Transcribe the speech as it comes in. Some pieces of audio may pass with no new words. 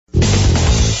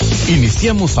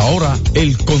Iniciamos ahora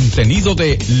el contenido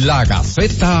de La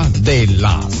Gaceta de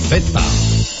la Z.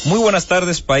 Muy buenas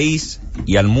tardes, país,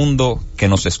 y al mundo que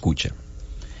nos escucha.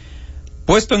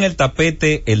 Puesto en el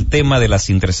tapete el tema de las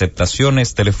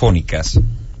interceptaciones telefónicas,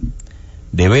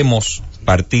 debemos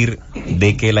partir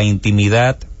de que la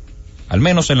intimidad, al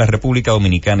menos en la República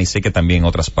Dominicana y sé que también en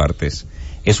otras partes,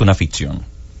 es una ficción.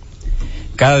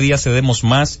 Cada día cedemos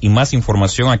más y más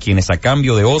información a quienes a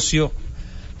cambio de ocio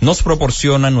nos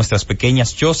proporcionan nuestras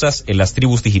pequeñas chozas en las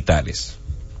tribus digitales.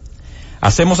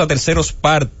 Hacemos a terceros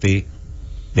parte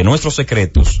de nuestros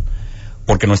secretos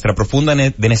porque nuestra profunda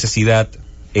necesidad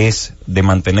es de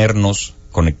mantenernos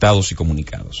conectados y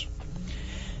comunicados.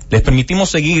 Les permitimos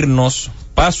seguirnos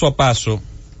paso a paso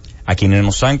a quienes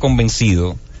nos han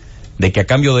convencido de que a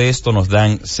cambio de esto nos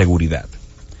dan seguridad.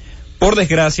 Por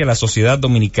desgracia, la sociedad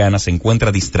dominicana se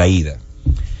encuentra distraída,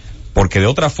 porque de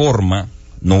otra forma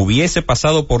no hubiese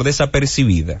pasado por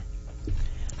desapercibida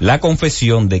la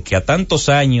confesión de que a tantos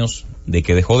años de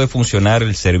que dejó de funcionar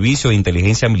el Servicio de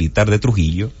Inteligencia Militar de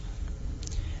Trujillo,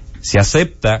 se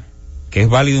acepta que es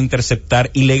válido interceptar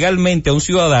ilegalmente a un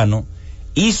ciudadano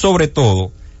y sobre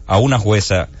todo a una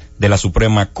jueza de la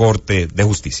Suprema Corte de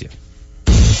Justicia.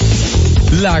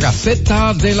 La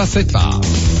Gaceta de la Z.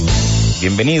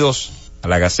 Bienvenidos a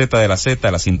la Gaceta de la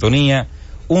Z, la sintonía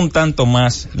un tanto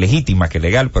más legítima que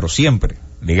legal, pero siempre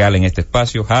legal en este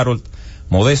espacio. Harold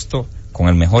Modesto, con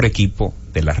el mejor equipo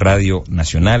de la Radio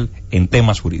Nacional en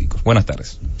temas jurídicos. Buenas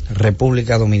tardes.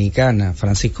 República Dominicana,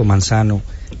 Francisco Manzano,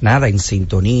 nada, en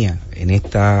sintonía en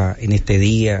este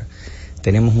día.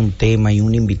 Tenemos un tema y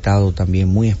un invitado también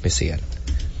muy especial,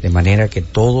 de manera que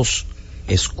todos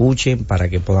escuchen para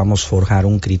que podamos forjar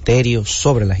un criterio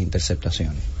sobre las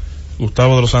interceptaciones.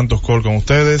 Gustavo de los Santos Col con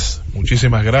ustedes,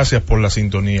 muchísimas gracias por la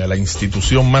sintonía. La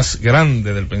institución más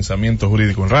grande del pensamiento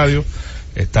jurídico en radio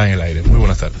está en el aire. Muy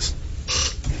buenas tardes.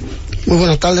 Muy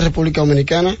buenas tardes, República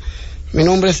Dominicana. Mi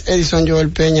nombre es Edison Joel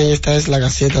Peña y esta es la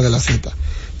Gaceta de la Z.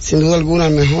 Sin duda alguna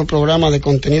el mejor programa de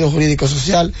contenido jurídico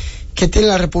social que tiene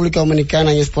la República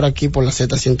Dominicana, y es por aquí, por la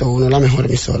Z101, la mejor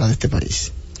emisora de este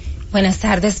país. Buenas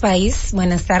tardes, país.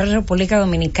 Buenas tardes, República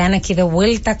Dominicana. Aquí de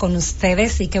vuelta con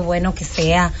ustedes, y qué bueno que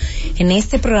sea en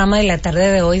este programa de la tarde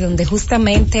de hoy, donde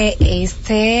justamente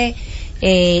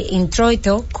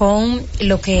introito con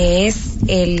lo que es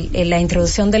la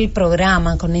introducción del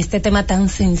programa, con este tema tan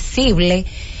sensible,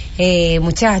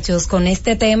 muchachos, con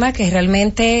este tema que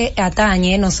realmente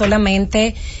atañe no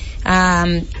solamente a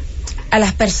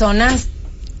las personas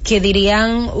que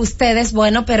dirían ustedes,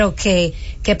 bueno, pero ¿qué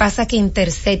pasa que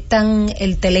interceptan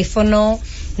el teléfono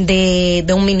de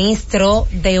un ministro,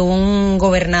 de un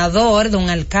gobernador, de un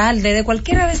alcalde, de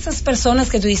cualquiera de estas personas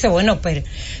que tú dices, bueno, pero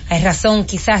hay razón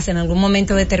quizás en algún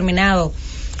momento determinado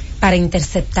para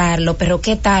interceptarlo, pero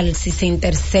 ¿qué tal si se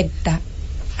intercepta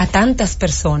a tantas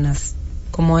personas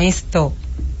como esto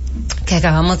que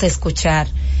acabamos de escuchar,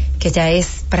 que ya es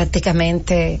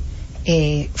prácticamente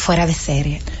fuera de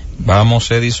serie? Vamos,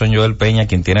 Edison Joel Peña,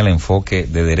 quien tiene el enfoque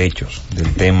de derechos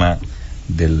del tema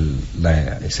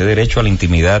ese derecho a la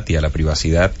intimidad y a la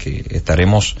privacidad que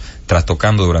estaremos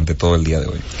trastocando durante todo el día de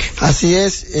hoy. Así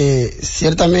es,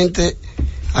 ciertamente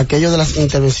aquello de las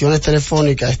intervenciones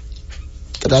telefónicas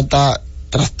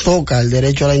trastoca el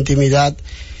derecho a la intimidad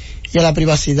y a la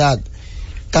privacidad,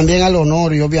 también al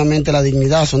honor y obviamente la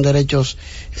dignidad. Son derechos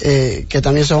que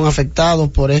también son afectados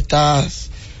por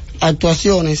estas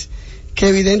actuaciones, que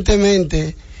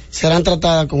evidentemente serán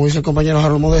tratadas, como dice el compañero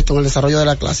Harold Modesto, en el desarrollo de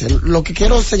la clase. Lo que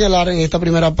quiero señalar en esta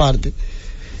primera parte,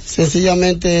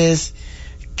 sencillamente, es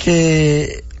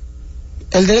que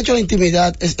el derecho a la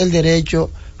intimidad es el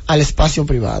derecho al espacio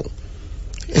privado.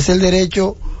 Es el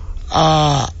derecho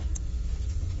a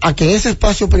que en ese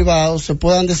espacio privado se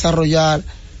puedan desarrollar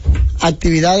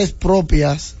actividades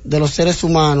propias de los seres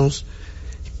humanos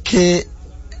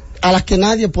a las que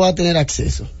nadie pueda tener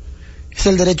acceso. Es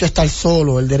el derecho a estar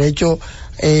solo, el derecho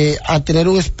a tener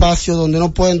un espacio donde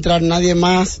no puede entrar nadie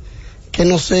más que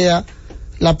no sea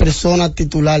la persona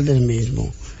titular del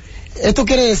mismo. Esto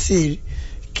quiere decir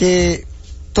que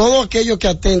todo aquello que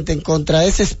atenten contra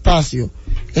ese espacio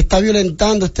está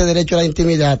violentando este derecho a la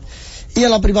intimidad y a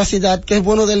la privacidad, que es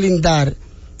bueno deslindar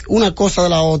una cosa de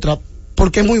la otra,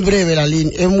 porque es muy breve la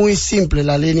línea, es muy simple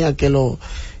la línea que lo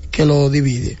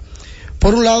divide.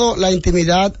 Por un lado, la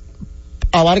intimidad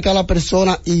abarca a la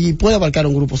persona y puede abarcar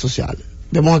un grupo social.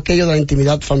 Vemos aquello de la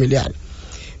intimidad familiar.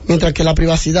 Mientras que la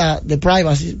privacidad, de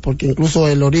privacy, porque incluso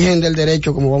el origen del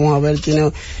derecho, como vamos a ver,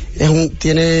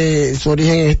 tiene su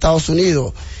origen en Estados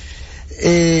Unidos,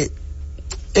 es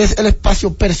el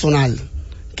espacio personal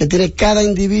que tiene cada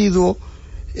individuo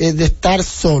de estar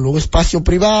solo, un espacio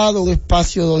privado, un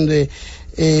espacio donde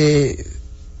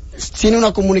tiene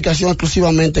una comunicación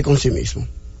exclusivamente con sí mismo.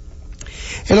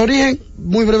 El origen,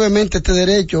 muy brevemente, este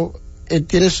derecho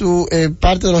tiene su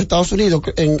parte de los Estados Unidos.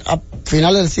 A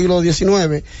finales del siglo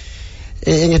XIX,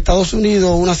 en Estados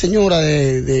Unidos, una señora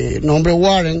de nombre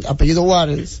Warren, apellido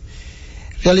Warren,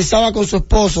 realizaba con su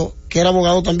esposo, que era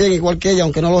abogado también, igual que ella,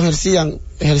 aunque no lo ejercían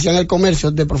el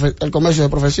comercio de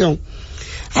profesión,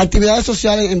 actividades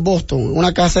sociales en Boston,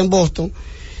 una casa en Boston,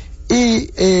 y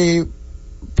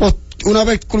una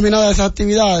vez culminadas esas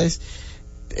actividades,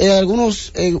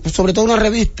 sobre todo una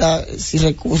revista, si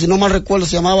no mal recuerdo,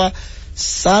 se llamaba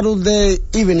Saturday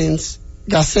Evenings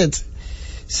Gazette,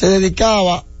 se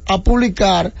dedicaba a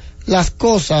publicar las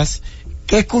cosas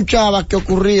que escuchaba que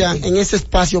ocurrían en ese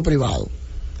espacio privado.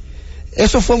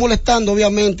 Eso fue molestando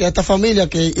obviamente a esta familia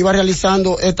que iba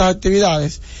realizando estas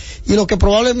actividades, y lo que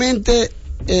probablemente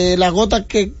la gota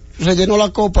que rellenó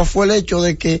la copa fue el hecho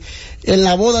de que en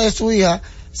la boda de su hija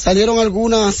salieron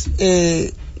algunas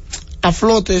a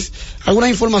flotes, algunas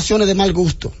informaciones de mal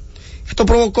gusto. Esto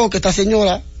provocó que esta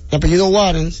señora, de apellido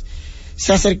Warren,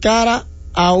 se acercara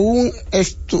a un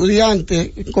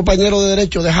estudiante, un compañero de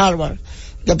derecho de Harvard,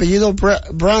 de apellido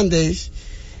Brandeis,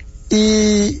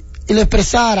 y le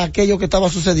expresara aquello que estaba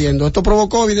sucediendo. Esto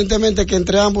provocó evidentemente que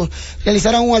entre ambos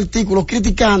realizaran un artículo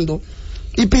criticando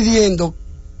y pidiendo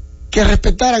que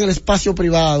respetaran el espacio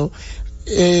privado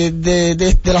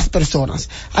de las personas.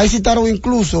 Ahí citaron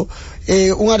incluso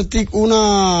un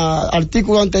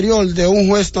artículo anterior de un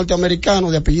juez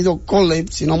norteamericano de apellido Conley,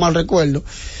 si no mal recuerdo,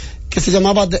 que se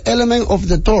llamaba The Element of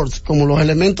the Tort, como los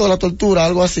elementos de la tortura,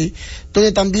 algo así,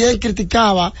 donde también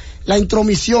criticaba la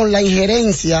intromisión, la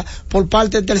injerencia por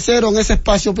parte del tercero en ese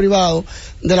espacio privado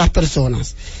de las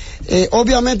personas.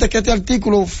 Obviamente que este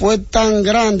artículo fue tan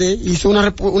grande, hizo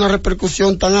una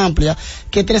repercusión tan amplia,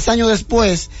 que 3 años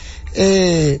después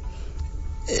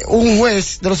un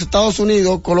juez de los Estados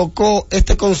Unidos colocó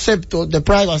este concepto de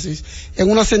privacy en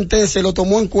una sentencia y lo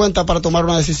tomó en cuenta para tomar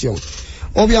una decisión.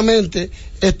 Obviamente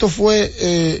esto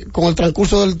fue con el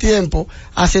transcurso del tiempo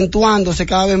acentuándose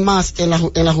cada vez más en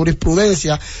la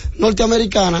jurisprudencia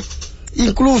norteamericana.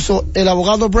 Incluso el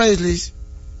abogado Bradley,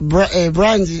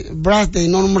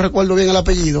 no me recuerdo bien el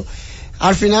apellido,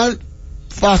 al final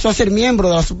pasó a ser miembro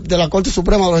de la Corte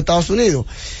Suprema de los Estados Unidos.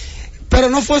 Pero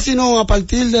no fue sino a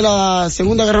partir de la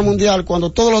Segunda Guerra Mundial,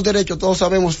 cuando todos los derechos, todos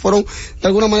sabemos, fueron de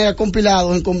alguna manera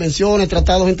compilados en convenciones,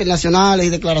 tratados internacionales y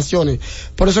declaraciones.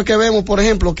 Por eso es que vemos, por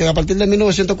ejemplo, que a partir de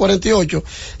 1948,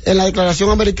 en la Declaración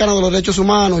Americana de los Derechos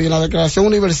Humanos y en la Declaración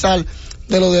Universal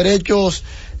de los Derechos,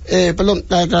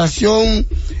 la Declaración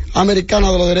Americana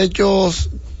de los Derechos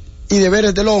y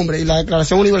Deberes del Hombre y la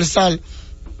Declaración Universal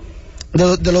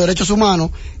de los Derechos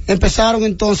Humanos, empezaron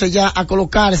entonces ya a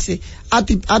colocarse, a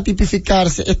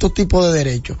tipificarse estos tipos de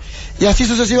derechos. Y así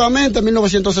sucesivamente, en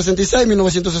 1966,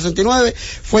 1969,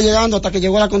 fue llegando hasta que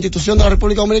llegó a la Constitución de la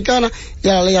República Dominicana y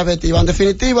a la ley advertiva. En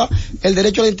definitiva, el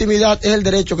derecho a la intimidad es el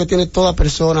derecho que tiene toda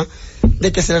persona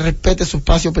de que se le respete su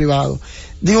espacio privado.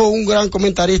 Dijo un gran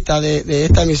comentarista de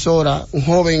esta emisora, un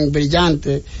joven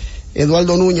brillante,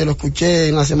 Eduardo Núñez, lo escuché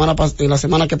en la semana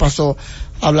que pasó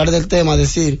hablar del tema,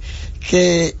 decir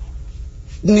que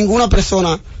ninguna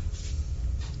persona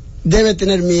debe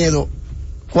tener miedo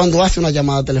cuando hace una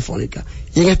llamada telefónica.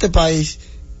 Y en este país,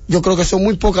 yo creo que son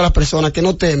muy pocas las personas que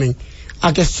no temen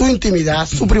a que su intimidad,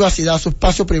 su privacidad, su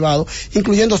espacio privado,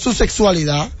 incluyendo su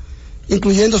sexualidad,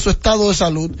 incluyendo su estado de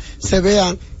salud, se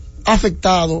vean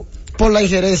afectados por la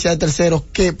injerencia de terceros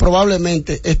que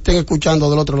probablemente estén escuchando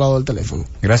del otro lado del teléfono.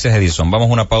 Gracias, Edison. Vamos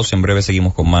a una pausa, en breve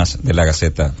seguimos con más de la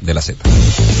Gaceta de la Z.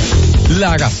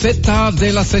 La Gaceta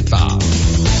de la Z.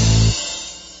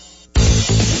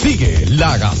 Sigue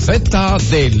la Gaceta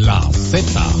de la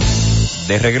Z.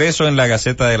 De regreso en la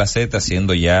Gaceta de la Z,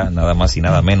 siendo ya nada más y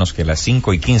nada menos que las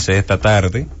 5:15 de esta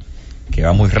tarde, que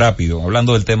va muy rápido,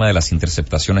 hablando del tema de las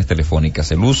interceptaciones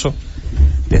telefónicas, el uso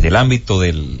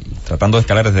tratando de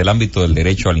escalar desde el ámbito del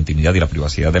derecho a la intimidad y la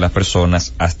privacidad de las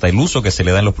personas hasta el uso que se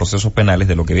le da en los procesos penales,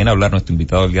 de lo que viene a hablar nuestro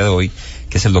invitado el día de hoy,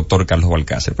 que es el doctor Carlos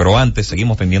Balcácer. Pero antes,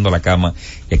 seguimos tendiendo la cama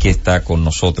y aquí está con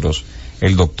nosotros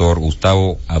el doctor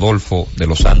Gustavo Adolfo de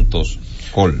los Santos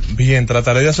Col. Bien,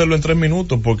 trataré de hacerlo en 3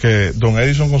 minutos porque don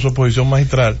Edison con su exposición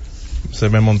magistral se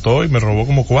me montó y me robó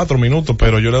como 4 minutos,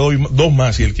 pero yo le doy 2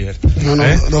 más si él quiere. No,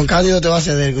 don Cándido te va a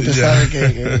ceder, que usted sabe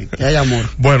que hay amor.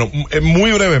 Bueno,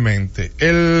 muy brevemente,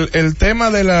 el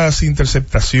tema de las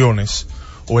interceptaciones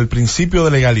o el principio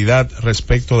de legalidad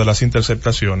respecto de las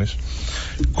interceptaciones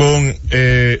con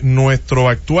nuestro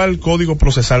actual Código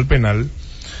Procesal Penal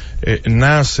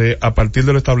nace a partir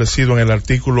de lo establecido en el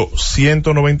artículo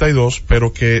 192,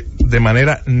 pero que de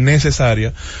manera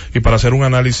necesaria, y para hacer un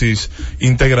análisis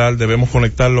integral debemos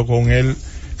conectarlo con el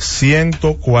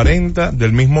 140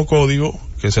 del mismo código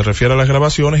que se refiere a las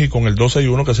grabaciones y con el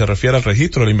 261 que se refiere al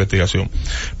registro de la investigación.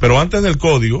 Pero antes del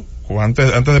código,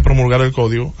 antes de promulgar el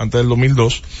código, antes del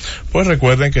 2002, pues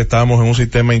recuerden que estábamos en un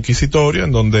sistema inquisitorio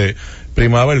en donde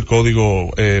primaba el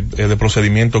código de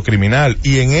procedimiento criminal,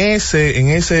 y en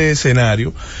ese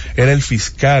escenario era el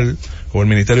fiscal o el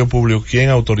Ministerio Público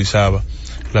quien autorizaba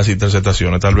las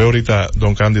interceptaciones. Tal vez ahorita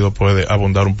don Cándido puede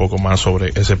abundar un poco más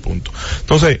sobre ese punto.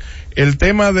 Entonces, el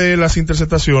tema de las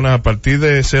interceptaciones, a partir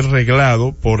de ser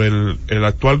reglado por el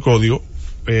actual código,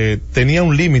 tenía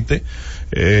un límite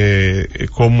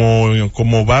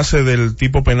como base del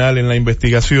tipo penal en la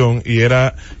investigación, y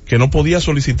era que no podía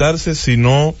solicitarse si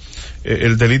no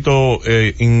el delito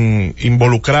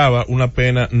involucraba una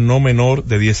pena no menor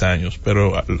de 10 años.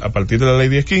 Pero a partir de la ley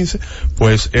 1015,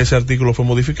 pues ese artículo fue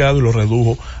modificado y lo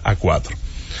redujo a 4.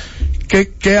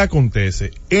 ¿Qué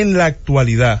acontece? En la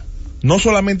actualidad, no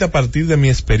solamente a partir de mi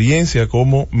experiencia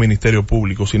como Ministerio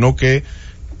Público, sino que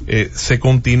se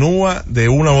continúa de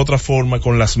una u otra forma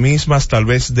con las mismas, tal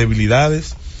vez,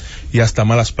 debilidades y hasta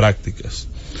malas prácticas.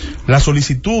 Las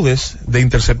solicitudes de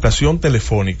interceptación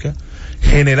telefónica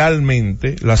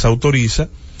generalmente las autoriza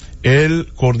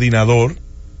el coordinador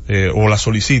o la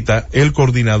solicita el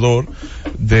coordinador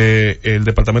del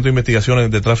Departamento de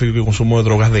Investigaciones de Tráfico y Consumo de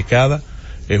Drogas de cada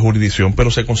jurisdicción,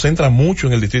 pero se concentra mucho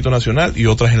en el Distrito Nacional y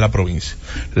otras en la provincia.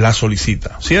 La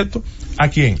solicita, ¿cierto? ¿A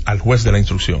quién? Al juez de la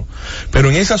instrucción. Pero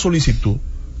en esa solicitud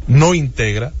no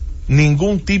integra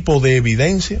ningún tipo de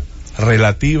evidencia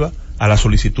relativa a la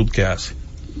solicitud que hace.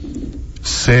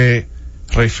 Se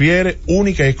refiere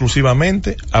única y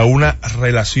exclusivamente a una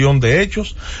relación de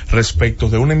hechos respecto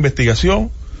de una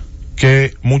investigación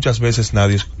que muchas veces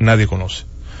nadie conoce.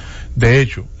 De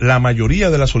hecho, la mayoría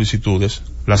de las solicitudes,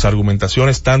 las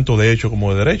argumentaciones tanto de hecho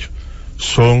como de derecho,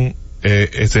 son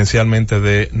esencialmente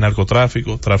de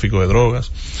narcotráfico, tráfico de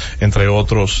drogas, entre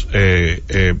otros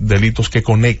delitos que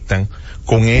conectan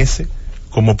con ese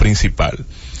como principal.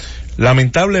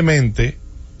 Lamentablemente,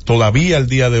 todavía al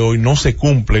día de hoy no se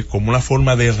cumple como una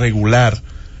forma de regular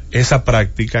esa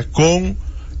práctica con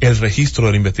el registro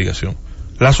de la investigación.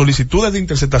 Las solicitudes de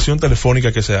interceptación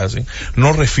telefónica que se hacen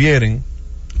no refieren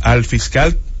al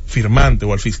fiscal firmante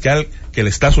o al fiscal que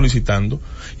le está solicitando,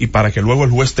 y para que luego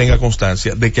el juez tenga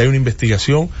constancia de que hay una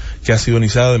investigación que ha sido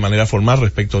iniciada de manera formal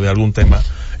respecto de algún tema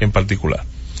en particular.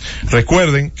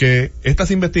 Recuerden que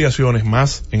estas investigaciones,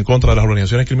 más en contra de las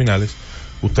organizaciones criminales,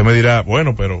 usted me dirá,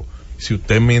 bueno, pero si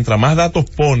usted mientras más datos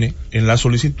pone en la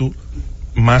solicitud,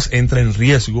 más entra en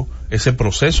riesgo ese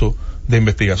proceso de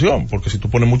investigación, porque si tú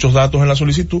pones muchos datos en la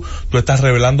solicitud, tú estás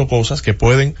revelando cosas que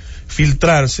pueden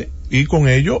filtrarse y con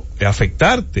ello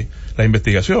afectarte la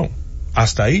investigación.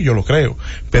 Hasta ahí yo lo creo,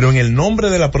 pero en el nombre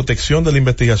de la protección de la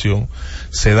investigación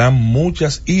se dan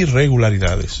muchas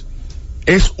irregularidades.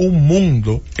 Es un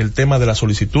mundo el tema de la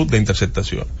solicitud de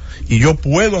interceptación, y yo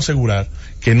puedo asegurar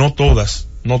que no todas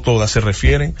se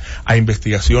refieren a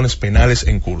investigaciones penales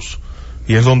en curso,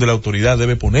 y es donde la autoridad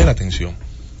debe poner atención,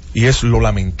 y es lo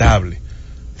lamentable.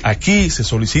 Aquí se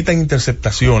solicitan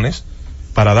interceptaciones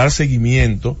para dar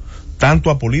seguimiento tanto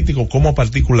a políticos como a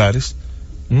particulares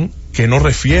que no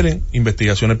refieren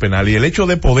investigaciones penales, y el hecho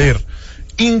de poder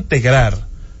integrar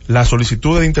la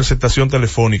solicitud de interceptación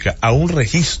telefónica a un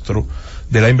registro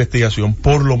de la investigación,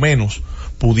 por lo menos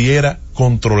pudiera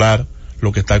controlar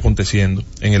lo que está aconteciendo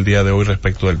en el día de hoy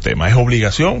respecto del tema. Es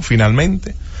obligación,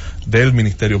 finalmente, del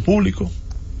Ministerio Público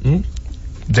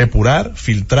depurar,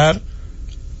 filtrar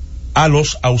a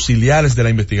los auxiliares de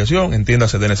la investigación,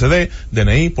 entiéndase DNCD,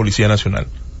 DNI, Policía Nacional,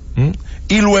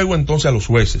 y luego entonces a los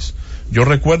jueces. Yo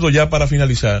recuerdo, ya para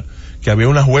finalizar, que había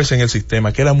una jueza en el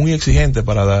sistema que era muy exigente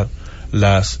para dar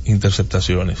las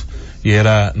interceptaciones, y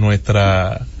era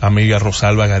nuestra amiga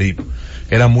Rosalba Garib.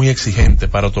 Era muy exigente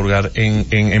para otorgar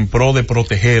en pro de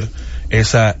proteger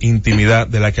esa intimidad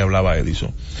de la que hablaba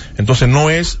Edison. Entonces no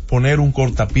es poner un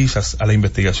cortapisas a la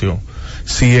investigación,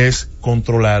 sí es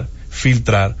controlar,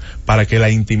 filtrar, para que la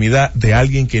intimidad de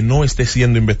alguien que no esté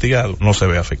siendo investigado no se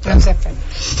vea afectada.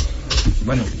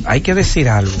 Bueno, hay que decir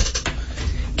algo,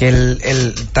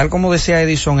 que tal como decía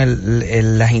Edison,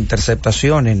 las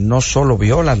interceptaciones no solo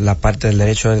violan la parte del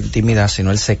derecho de intimidad,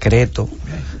 sino el secreto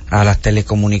a las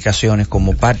telecomunicaciones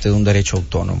como parte de un derecho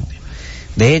autónomo.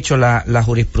 De hecho, la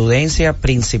jurisprudencia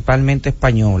principalmente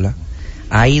española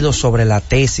ha ido sobre la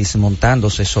tesis,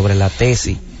 montándose sobre la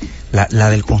tesis, la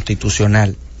del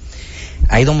Constitucional,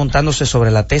 ha ido montándose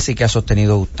sobre la tesis que ha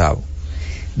sostenido Gustavo,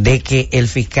 de que el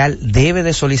fiscal debe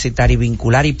de solicitar y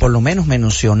vincular y por lo menos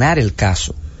mencionar el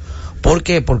caso. ¿Por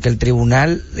qué? Porque el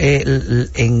tribunal,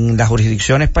 en la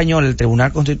jurisdicción española, el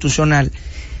Tribunal Constitucional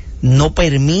no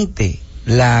permite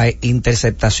la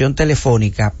interceptación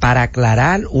telefónica para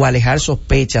aclarar o alejar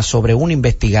sospechas sobre un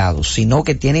investigado, sino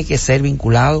que tiene que ser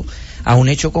vinculado a un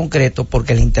hecho concreto,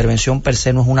 porque la intervención per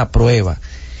se no es una prueba.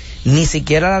 Ni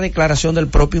siquiera la declaración del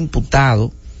propio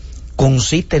imputado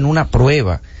consiste en una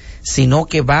prueba, sino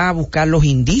que va a buscar los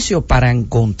indicios para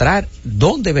encontrar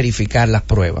dónde verificar las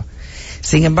pruebas.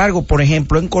 Sin embargo, por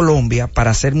ejemplo, en Colombia, para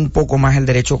hacer un poco más el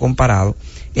derecho comparado,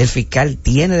 el fiscal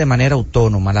tiene de manera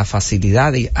autónoma la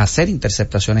facilidad de hacer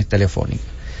interceptaciones telefónicas.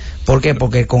 ¿Por qué?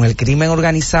 Porque con el crimen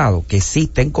organizado que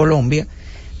existe en Colombia,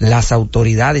 las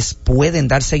autoridades pueden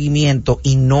dar seguimiento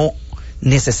y no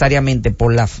necesariamente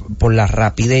por la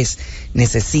rapidez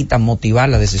necesitan motivar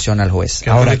la decisión al juez.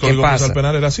 Ahora, ¿qué pasa? El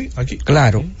penal era así, aquí.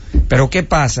 Claro, pero ¿qué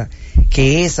pasa?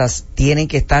 Que esas tienen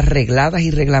que estar regladas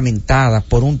y reglamentadas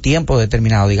por un tiempo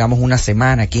determinado, digamos una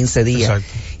semana, 15 días.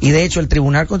 Exacto. Y de hecho el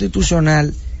Tribunal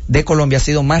Constitucional de Colombia ha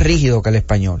sido más rígido que el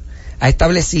español. Ha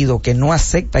establecido que no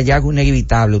acepta ya algo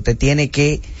inevitable. Usted tiene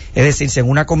que, es decir, si en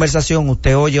una conversación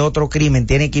usted oye otro crimen,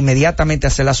 tiene que inmediatamente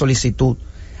hacer la solicitud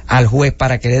al juez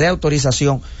para que le dé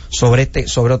autorización sobre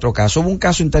otro caso. Hubo un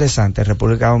caso interesante en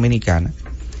República Dominicana,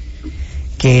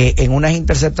 que en unas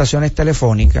interceptaciones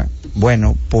telefónicas,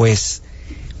 bueno, pues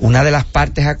una de las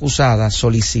partes acusadas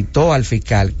solicitó al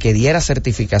fiscal que diera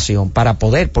certificación para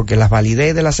poder, porque las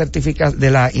validez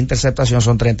de la interceptación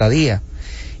son 30 días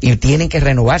y tienen que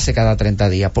renovarse cada 30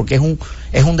 días, porque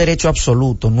es un derecho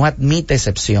absoluto, no admite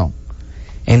excepción.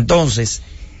 Entonces,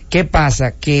 ¿qué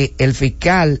pasa? Que el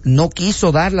fiscal no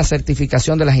quiso dar la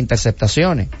certificación de las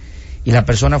interceptaciones y la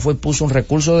persona puso un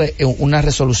recurso una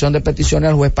resolución de petición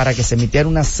al juez para que se emitiera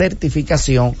una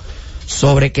certificación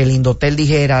sobre que el Indotel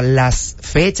dijera las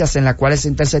fechas en las cuales se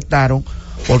interceptaron,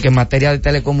 porque en materia de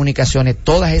telecomunicaciones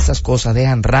todas esas cosas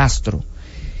dejan rastro.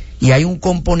 Y hay un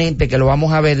componente que lo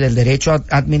vamos a ver del derecho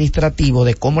administrativo,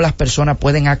 de cómo las personas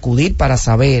pueden acudir para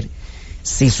saber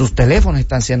si sus teléfonos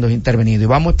están siendo intervenidos, y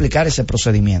vamos a explicar ese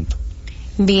procedimiento.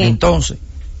 Bien. Entonces,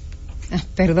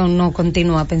 perdón, no,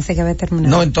 continúa, pensé que había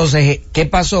terminado. No, entonces, ¿qué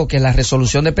pasó? Que la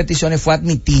resolución de peticiones fue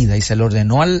admitida y se le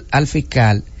ordenó al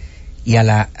fiscal y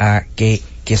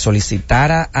que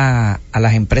solicitara a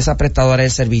las empresas prestadoras de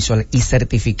servicio y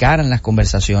certificaran las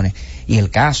conversaciones, y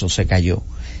el caso se cayó.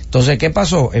 Entonces, ¿qué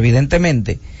pasó?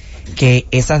 Evidentemente que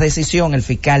esa decisión el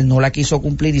fiscal no la quiso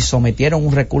cumplir y sometieron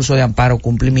un recurso de amparo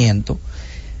cumplimiento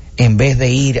en vez de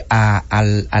ir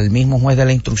al mismo juez de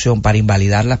la instrucción para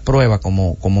invalidar las pruebas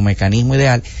como mecanismo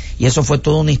ideal, y eso fue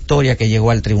toda una historia que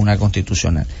llegó al Tribunal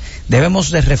Constitucional.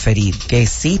 Debemos de referir que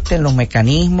existen los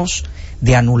mecanismos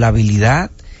de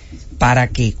anulabilidad para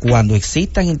que cuando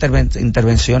existan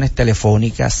intervenciones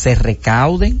telefónicas se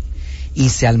recauden y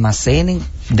se almacenen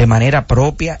de manera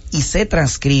propia y se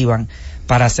transcriban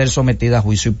para ser sometidas a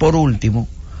juicio. Y por último,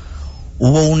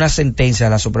 hubo una sentencia de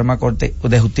la Suprema Corte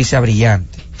de Justicia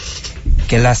brillante,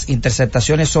 que las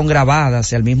interceptaciones son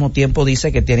grabadas y al mismo tiempo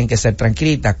dice que tienen que ser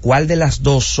transcritas. ¿Cuál de las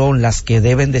dos son las que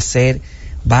deben de ser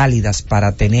válidas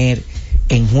para tener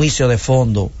en juicio de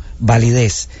fondo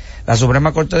validez? La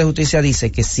Suprema Corte de Justicia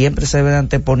dice que siempre se debe de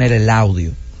anteponer el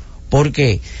audio. ¿Por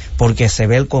qué? Porque se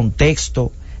ve el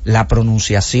contexto, la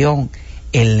pronunciación,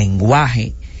 el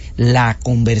lenguaje, la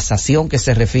conversación que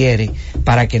se refiere,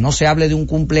 para que no se hable de un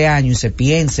cumpleaños y se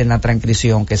piense en la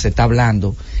transcripción que se está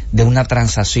hablando de una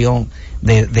transacción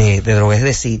de droga. Es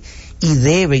decir, y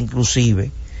debe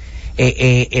inclusive,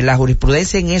 la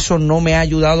jurisprudencia en eso no me ha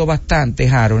ayudado bastante,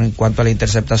 Harold, en cuanto a las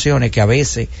interceptaciones, que a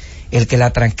veces el que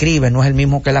la transcribe no es el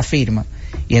mismo que la firma,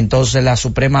 y entonces la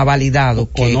Suprema ha validado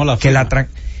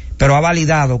pero ha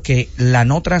validado que la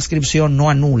no transcripción no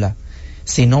anula,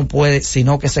 sino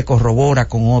que se corrobora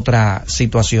con otra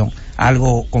situación,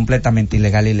 algo completamente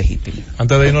ilegal y ilegítimo.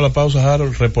 Antes de irnos a la pausa,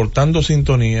 Harold, reportando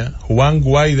sintonía, Juan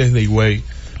Guay desde Higüey.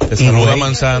 Te saluda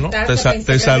Manzano,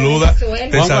 te saluda.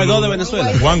 Juan Guaidó de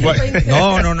Venezuela. Juan Guay.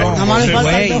 No.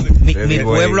 Mi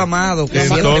pueblo amado, que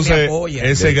entonces, siempre me apoya.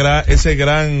 Ese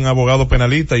gran abogado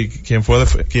penalista y quien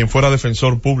fuera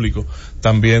defensor público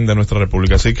también de nuestra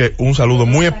república. Así que un saludo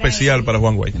muy especial para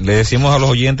Juan Guay. Le decimos a los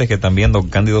oyentes que también don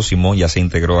Cándido Simón ya se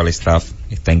integró al staff,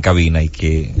 está en cabina, y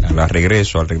que al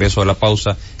regreso de la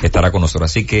pausa estará con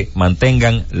nosotros. Así que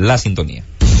mantengan la sintonía.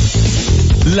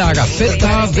 La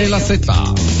Gaceta de la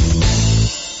Z.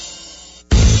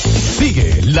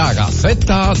 Sigue la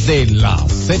Gaceta de la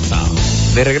Z.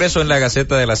 De regreso en la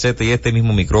Gaceta de la Z, y este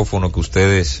mismo micrófono que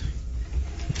ustedes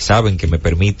saben que me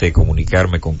permite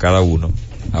comunicarme con cada uno,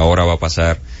 ahora va a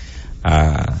pasar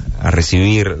a a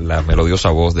recibir la melodiosa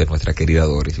voz de nuestra querida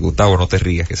Doris. Gustavo, no te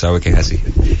rías, que sabe que es así.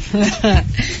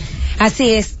 Así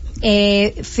es.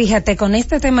 Fíjate, con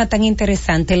este tema tan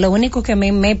interesante, lo único que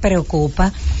me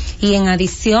preocupa, y en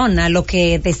adición a lo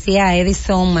que decía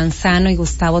Edison, Manzano y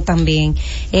Gustavo también,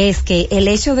 es que el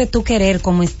hecho de tú querer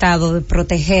como Estado de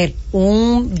proteger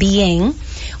un bien,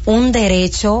 un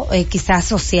derecho quizás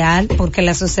social, porque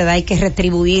la sociedad hay que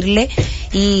retribuirle,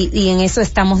 y en eso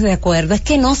estamos de acuerdo, es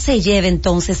que no se lleve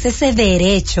entonces ese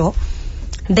derecho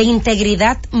de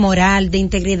integridad moral, de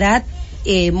integridad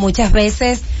muchas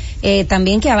veces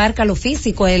también que abarca lo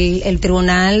físico. El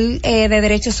Tribunal de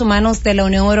Derechos Humanos de la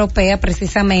Unión Europea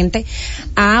precisamente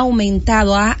ha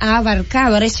aumentado, ha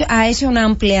abarcado, ha hecho una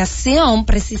ampliación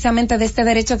precisamente de este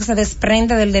derecho que se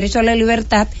desprende del derecho a la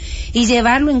libertad y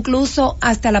llevarlo incluso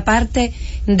hasta la parte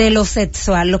de lo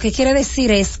sexual. Lo que quiere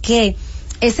decir es que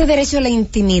ese derecho a la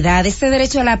intimidad, ese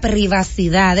derecho a la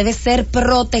privacidad debe ser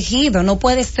protegido, no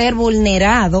puede ser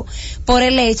vulnerado por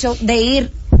el hecho de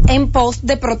ir en pos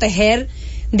de proteger,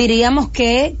 diríamos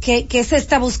que se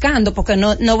está buscando, porque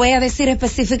no voy a decir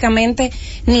específicamente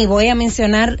ni voy a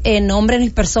mencionar nombres ni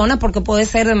personas, porque puede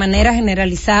ser de manera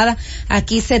generalizada.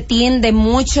 Aquí se tiende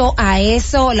mucho a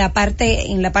eso, en la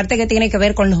parte que tiene que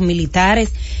ver con los militares,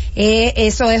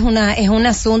 eso es un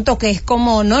asunto que es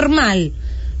como normal.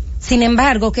 Sin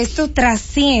embargo, que esto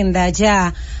trascienda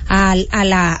ya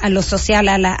a lo social,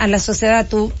 a la sociedad,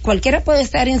 cualquiera puede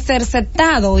estar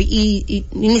interceptado y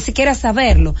ni siquiera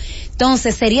saberlo.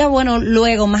 Entonces, sería bueno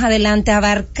luego, más adelante,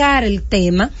 abarcar el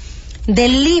tema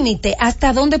del límite,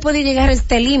 hasta dónde puede llegar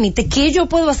este límite, qué yo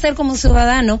puedo hacer como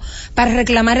ciudadano para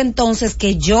reclamar entonces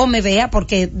que yo me vea,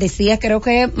 porque decía, creo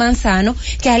que Manzano,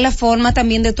 que hay la forma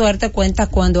también de tú darte cuenta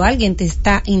cuando alguien te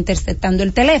está interceptando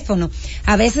el teléfono.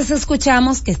 A veces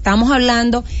escuchamos que estamos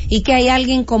hablando y que hay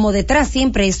alguien como detrás,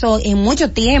 siempre eso en mucho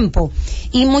tiempo,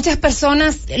 y muchas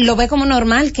personas lo ve como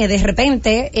normal que de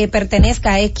repente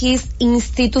pertenezca a X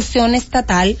institución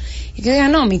estatal y que diga,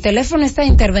 no, mi teléfono está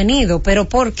intervenido, pero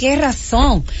 ¿por qué razón?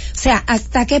 O sea,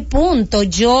 ¿hasta qué punto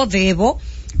yo debo,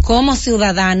 como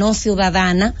ciudadano o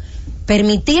ciudadana,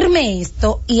 permitirme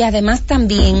esto? Y además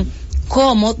también,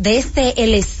 como desde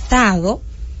el Estado,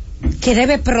 que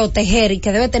debe proteger y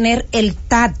que debe tener el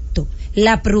tacto,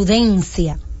 la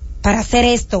prudencia para hacer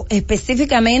esto,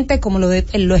 específicamente, como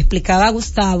lo explicaba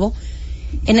Gustavo,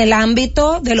 en el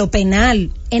ámbito de lo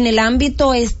penal, en el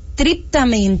ámbito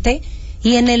estrictamente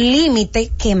y en el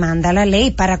límite que manda la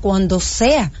ley, para cuando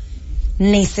sea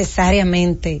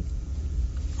necesariamente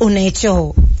un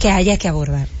hecho que haya que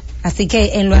abordar. Así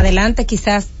que en lo adelante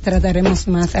quizás trataremos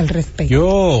más al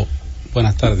respecto.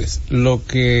 Buenas tardes. Lo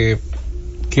que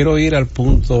quiero ir al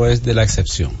punto es de la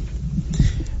excepción,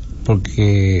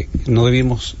 porque no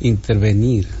debimos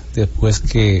intervenir después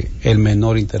que el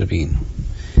menor intervino.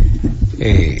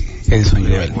 Edison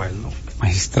Joel,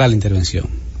 magistral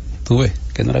intervención. Tú ves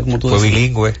que no era como tú decías. Fue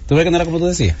bilingüe. Tú ves que no era como tú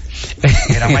decías.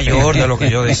 Era mayor de lo que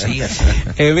yo decía.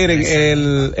 Miren,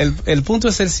 el punto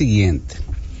es el siguiente.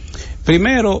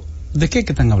 Primero, ¿de qué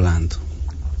que están hablando?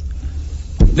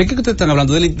 ¿De qué que ustedes están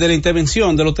hablando? De la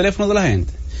intervención de los teléfonos de la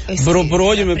gente. Pero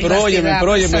óyeme,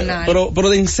 pero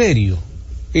de en serio.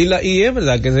 Y es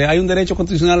verdad que hay un derecho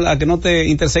constitucional a que no te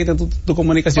intercepten tu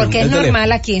comunicación. Porque es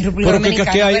normal aquí en República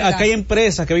Dominicana. Aquí hay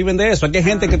empresas que viven de eso, aquí hay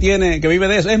gente que vive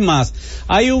de eso. Es más,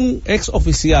 hay un ex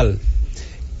oficial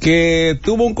que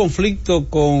tuvo un conflicto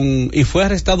y fue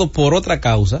arrestado por otra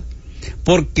causa,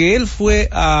 porque él fue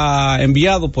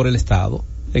enviado por el Estado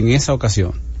en esa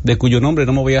ocasión, de cuyo nombre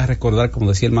no me voy a recordar,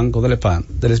 como decía el manco del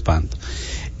espanto.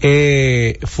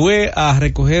 Fue a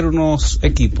recoger unos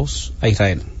equipos a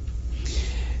Israel.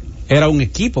 Era un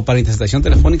equipo para interceptación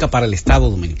telefónica para el Estado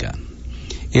Dominicano.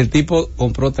 Y el tipo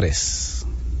compró 3.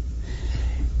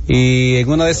 Y en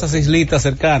una de esas islitas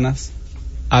cercanas,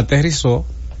 aterrizó,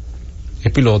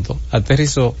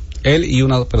 él y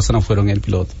una persona fueron el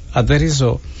piloto,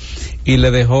 aterrizó y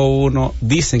le dejó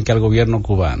dicen que al gobierno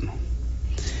cubano.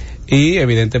 Y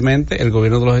evidentemente el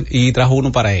gobierno y trajo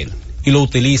uno para él. Y lo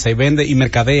utiliza y vende y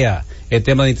mercadea el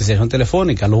tema de interceptación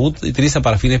telefónica, lo utiliza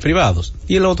para fines privados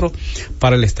y el otro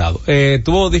para el Estado.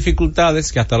 Tuvo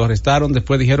dificultades que hasta lo arrestaron,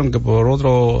 después dijeron que por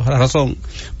otra razón,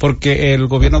 porque el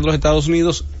gobierno de los Estados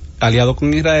Unidos, aliado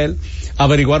con Israel,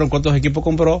 averiguaron cuántos equipos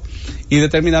compró y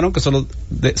determinaron que solo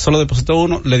depositó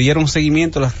uno, le dieron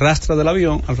seguimiento al rastro del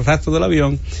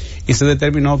avión y se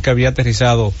determinó que había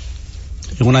aterrizado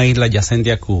en una isla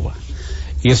adyacente a Cuba.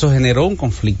 Y eso generó un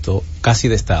conflicto casi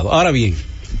de Estado. Ahora bien,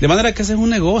 de manera que ese es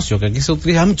un negocio que aquí se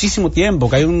utiliza muchísimo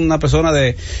tiempo, que hay una persona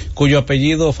cuyo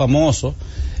apellido famoso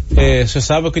se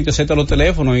sabe que intercepta los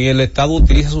teléfonos y el Estado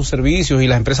utiliza sus servicios y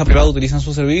las empresas privadas utilizan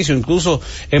sus servicios, incluso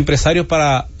empresarios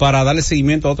para darle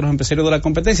seguimiento a otros empresarios de la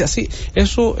competencia. Sí,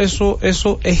 eso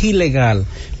es ilegal,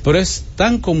 pero es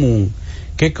tan común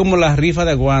que es como la rifa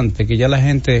de aguante, que ya la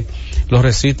gente lo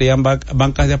resiste, ya en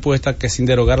bancas de apuestas que sin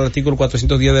derogar el artículo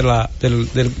 410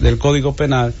 del Código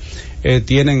Penal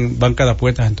tienen bancas de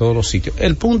apuestas en todos los sitios.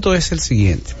 El punto es el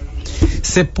siguiente: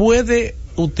 se puede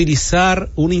utilizar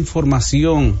una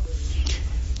información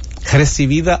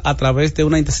recibida a través de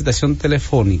una interceptación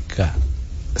telefónica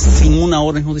sin una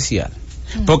orden judicial,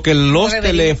 porque los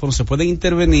teléfonos se pueden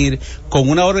intervenir con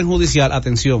una orden judicial,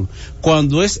 atención,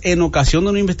 cuando es en ocasión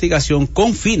de una investigación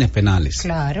con fines penales.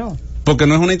 Claro. Porque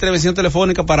no es una intervención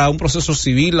telefónica para un proceso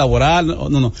civil, laboral,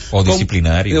 no. O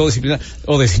disciplinario.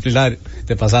 O disciplinario.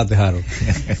 Te pasaste, Harold.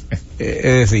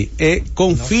 Es decir,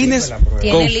 con fines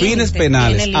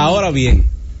penales. Ahora bien,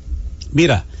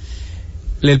 mira,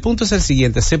 el punto es el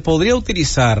siguiente: se podría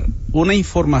utilizar una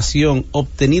información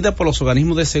obtenida por los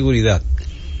organismos de seguridad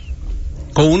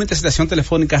con una interceptación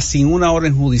telefónica sin una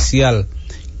orden judicial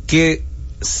que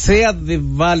sea de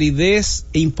validez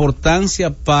e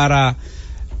importancia para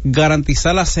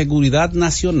garantizar la seguridad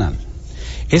nacional.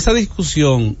 Esa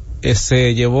discusión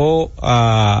se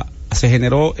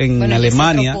generó en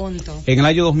Alemania en el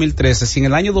año 2013, sí, en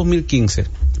el año 2015,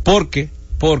 porque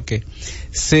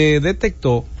se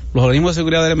detectó, los organismos de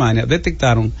seguridad de Alemania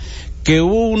detectaron que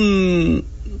una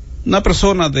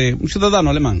persona, un ciudadano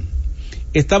alemán,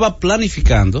 estaba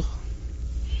planificando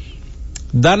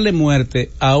darle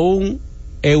muerte a un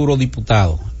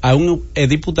eurodiputado, a un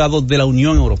diputado de la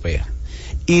Unión Europea.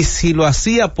 Y si lo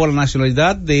hacía por la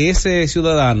nacionalidad de ese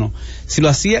ciudadano, si lo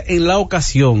hacía en la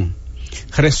ocasión,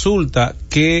 resulta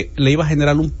que le iba a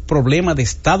generar un problema de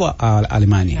Estado a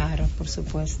Alemania. Claro, por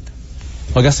supuesto.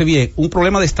 Óigase bien, un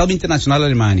problema de Estado internacional a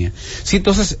Alemania. Sí,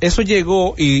 entonces eso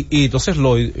llegó y entonces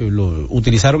lo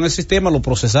utilizaron el sistema, lo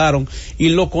procesaron y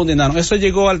lo condenaron. Eso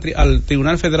llegó al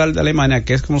Tribunal Federal de Alemania,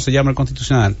 que es como se llama el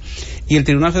Constitucional, y el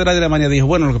Tribunal Federal de Alemania dijo,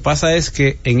 bueno, lo que pasa es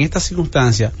que en esta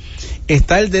circunstancia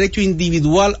está el derecho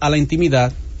individual a la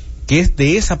intimidad, que es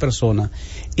de esa persona,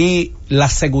 y la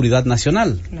seguridad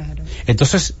nacional. Claro.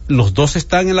 Entonces, los dos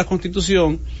están en la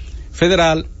Constitución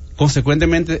Federal.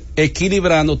 Consecuentemente,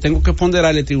 equilibrando, tengo que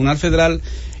ponderar, el Tribunal Federal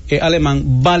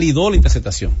alemán validó la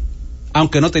interceptación,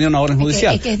 aunque no tenía una orden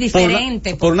judicial. Es que es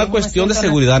diferente. Por una cuestión de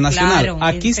seguridad nacional. Claro,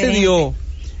 aquí se dio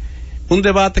un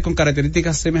debate con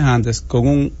características semejantes con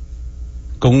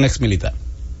un ex militar,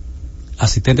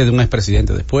 asistente de un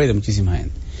expresidente después, de muchísima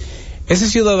gente. Ese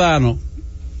ciudadano,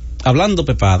 hablando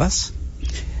pepadas,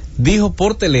 dijo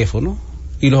por teléfono,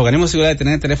 y los organismos de seguridad de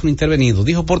tener el teléfono intervenido,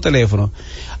 dijo por teléfono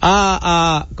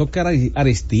creo que era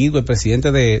Aristido, el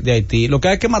presidente de Haití, lo que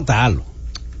hay que matarlo.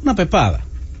 Una pepada.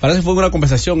 Parece que fue una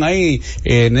conversación ahí,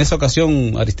 en esa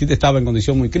ocasión Aristido estaba en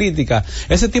condición muy crítica.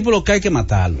 Ese tipo lo que hay que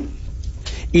matarlo.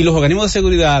 Y los organismos de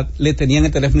seguridad le tenían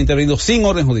el teléfono intervenido sin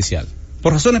orden judicial,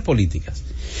 por razones políticas.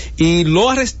 Y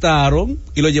lo arrestaron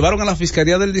y lo llevaron a la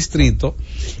Fiscalía del Distrito,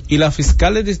 y la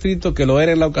fiscal del distrito, que lo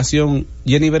era en la ocasión,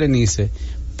 Jenny Berenice,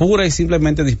 pura y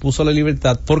simplemente dispuso la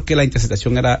libertad porque la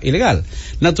interceptación era ilegal.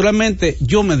 Naturalmente,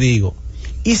 yo me digo,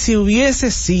 ¿y si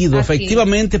hubiese sido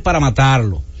efectivamente para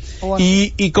matarlo?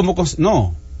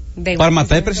 Para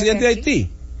matar al presidente de Haití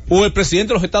o el presidente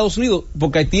de los Estados Unidos,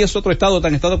 porque Haití es otro estado,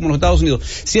 tan estado como los Estados Unidos.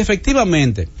 Si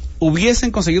efectivamente hubiesen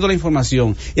conseguido la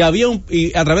información y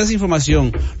a través de esa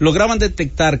información lograban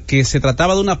detectar que se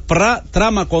trataba de una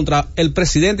trama contra el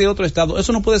presidente de otro estado,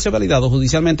 eso no puede ser validado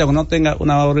judicialmente aunque no tenga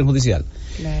una orden judicial.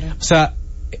 Claro. O sea,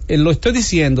 lo estoy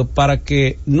diciendo para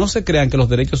que no se crean que los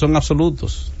derechos son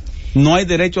absolutos. No hay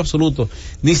derecho absoluto,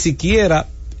 ni siquiera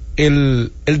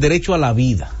el derecho a la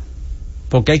vida,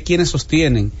 porque hay quienes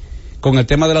sostienen con el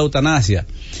tema de la eutanasia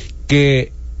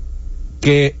que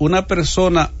una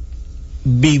persona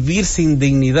vivir sin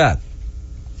dignidad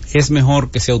es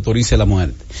mejor que se autorice la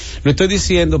muerte. Lo estoy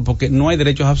diciendo porque no hay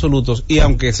derechos absolutos, y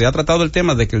aunque se ha tratado el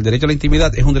tema de que el derecho a la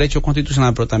intimidad es un derecho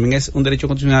constitucional, pero también es un derecho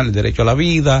constitucional el derecho a la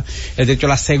vida, el derecho a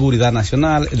la seguridad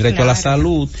nacional, el derecho a la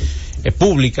salud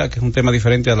pública, que es un tema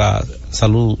diferente a la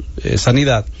salud,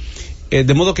 sanidad.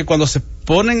 De modo que cuando se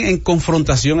ponen en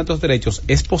confrontación estos derechos,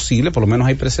 es posible, por lo menos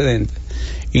hay precedentes,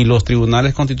 y los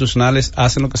tribunales constitucionales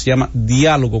hacen lo que se llama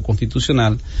diálogo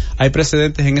constitucional. Hay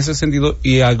precedentes en ese sentido,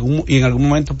 y en algún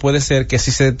momento puede ser que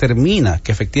si se determina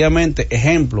que efectivamente,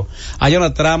 ejemplo, haya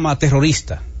una trama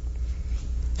terrorista,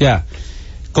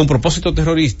 con propósito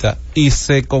terrorista, y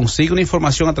se consigue una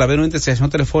información a través de una interceptación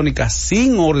telefónica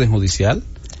sin orden judicial,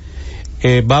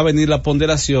 va a venir la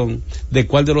ponderación de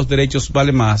cuál de los derechos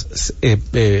vale más,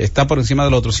 está por encima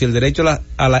del otro, si el derecho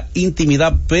a la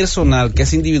intimidad personal, que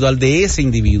es individual de ese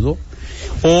individuo,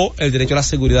 o el derecho a la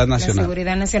seguridad nacional. La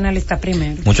seguridad nacional está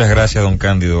primero. Muchas gracias, don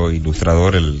Cándido,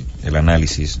 ilustrador, el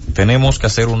análisis. Tenemos que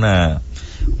hacer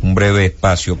un breve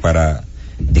espacio para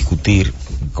discutir,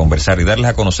 conversar y darles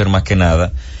a conocer más que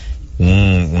nada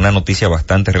una noticia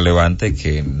bastante relevante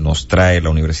que nos trae la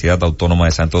Universidad Autónoma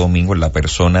de Santo Domingo en la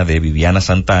persona de Viviana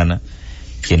Santana,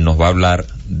 quien nos va a hablar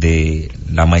de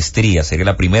la maestría, sería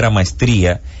la primera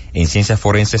maestría en Ciencias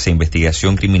Forenses e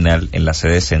Investigación Criminal en la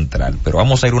sede central. Pero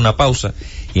vamos a ir a una pausa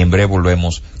y en breve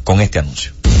volvemos con este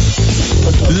anuncio.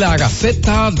 La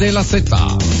Gaceta de la Z.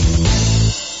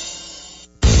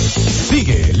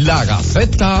 Sigue la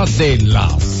Gaceta de la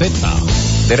Z.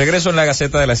 De regreso en la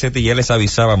Gaceta de la Z, y ya les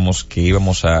avisábamos que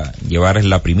íbamos a llevarles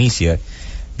la primicia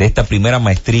de esta primera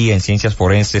maestría en Ciencias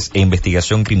Forenses e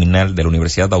Investigación Criminal de la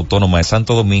Universidad Autónoma de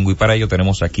Santo Domingo, y para ello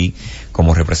tenemos aquí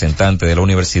como representante de la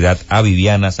universidad a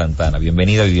Viviana Santana.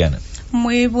 Bienvenida, Viviana.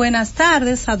 Muy buenas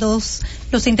tardes a todos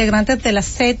los integrantes de la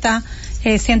Z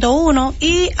 101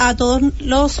 y a todos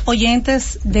los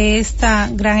oyentes de esta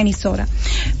gran emisora.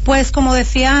 Pues como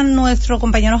decía nuestro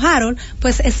compañero Harold,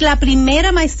 pues es la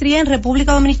primera maestría en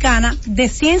República Dominicana de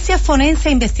Ciencias Forenses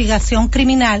e Investigación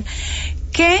Criminal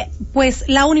que pues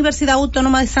la Universidad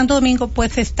Autónoma de Santo Domingo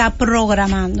pues está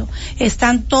programando.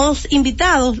 Están todos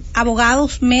invitados,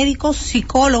 abogados, médicos,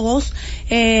 psicólogos,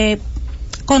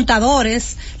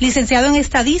 contadores, licenciados en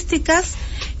estadísticas,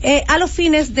 a los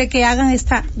fines de que hagan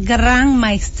esta gran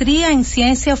maestría en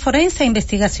Ciencia Forense e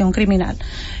Investigación Criminal.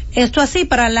 Esto así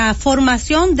para la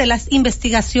formación de las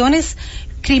investigaciones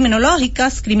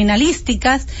criminológicas,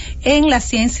 criminalísticas en las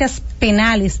ciencias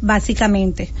penales,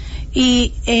 básicamente.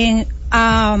 Y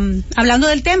hablando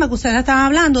del tema que ustedes estaban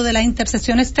hablando, de las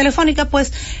intercepciones telefónicas,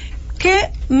 pues, ¿qué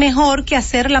mejor que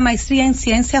hacer la maestría en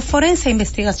Ciencia Forense e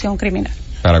Investigación Criminal?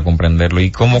 Para comprenderlo.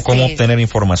 ¿Y cómo obtener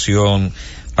información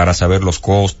para saber los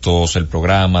costos, el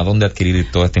programa, dónde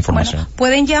adquirir toda esta información? Bueno,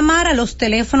 pueden llamar a los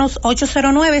teléfonos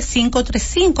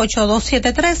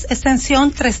 809-535-8273,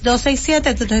 extensión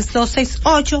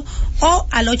 3267-3268 o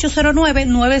al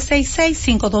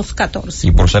 809-966-5214.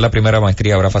 Y por ser la primera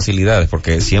maestría habrá facilidades,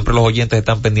 porque siempre los oyentes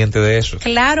están pendientes de eso.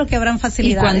 Claro que habrán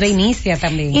facilidades. ¿Y cuándo inicia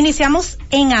también? Iniciamos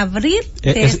en abril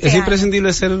de ¿Es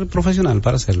imprescindible ser profesional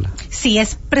para hacerla? Sí,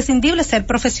 es prescindible ser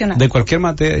profesional. De cualquier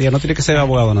materia, no tiene que ser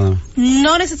abogado nada más.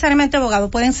 No necesariamente abogado,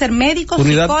 pueden ser médicos,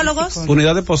 psicólogos.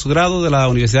 Unidad de posgrado de la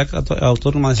Universidad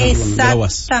Autónoma de Santo Domingo.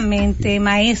 Exactamente,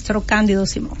 maestro Cándido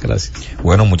Simón. Gracias.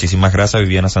 Bueno, muchísimas gracias,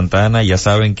 Viviana Santana. Ya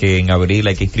saben que en abril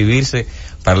hay que inscribirse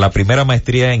para la primera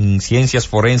maestría en Ciencias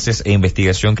Forenses e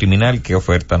Investigación Criminal que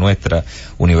oferta nuestra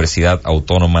Universidad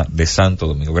Autónoma de Santo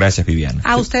Domingo. Gracias, Viviana.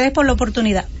 A ustedes por la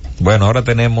oportunidad. Bueno, ahora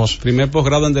tenemos... Primer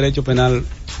posgrado en Derecho Penal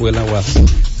fue en la UAS.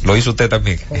 Lo hizo usted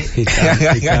también.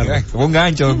 Un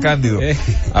gancho, don Cándido.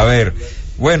 A ver,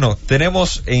 bueno,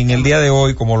 tenemos en el día de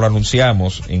hoy, como lo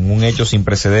anunciamos, en un hecho sin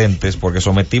precedentes, porque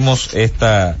sometimos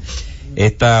esta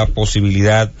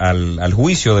posibilidad al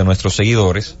juicio de nuestros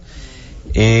seguidores,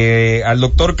 al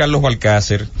doctor Carlos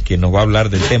Balcácer, quien nos va a hablar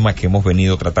del tema que hemos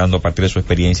venido tratando a partir de su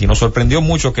experiencia. Y nos sorprendió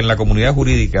mucho que en la comunidad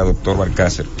jurídica, doctor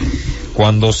Balcácer,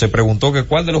 cuando se preguntó que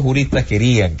cuál de los juristas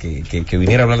querían que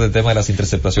viniera a hablar del tema de las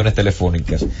interceptaciones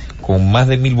telefónicas, con más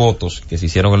de 1,000 votos que se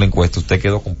hicieron en la encuesta, usted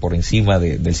quedó por encima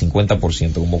del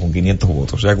 50%, como con 500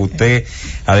 votos. O sea que usted,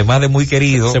 además de muy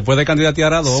querido... Se puede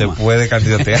candidatear a Doma. Se puede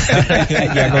candidatear.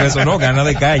 Ya con eso no, gana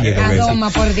de calle. A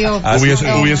Doma, por Dios.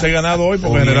 Hubiese ganado hoy,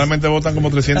 porque generalmente votan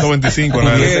como 325.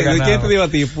 ¿Qué te digo a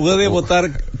ti? Puede votar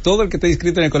todo el que esté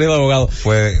inscrito en el colegio de abogados,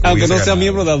 aunque no sea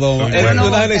miembro de Doma. Es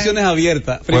unas elecciones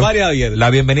abiertas, primarias abiertas. La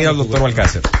bienvenida al doctor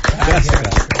Balcácer. Gracias.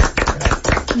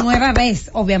 Nueva vez,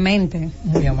 obviamente.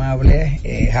 Muy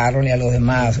amable, Harold, y a los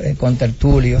demás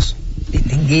contertulios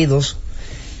distinguidos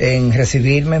en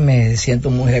recibirme. Me siento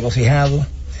muy regocijado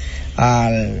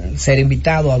al ser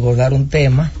invitado a abordar un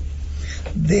tema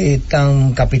de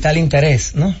tan capital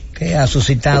interés, ¿no?, que ha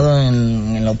suscitado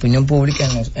en la opinión pública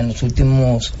en los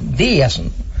últimos días, ¿no?,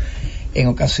 en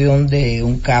ocasión de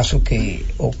un caso que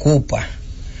ocupa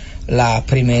las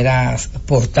primeras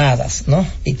portadas, ¿no?,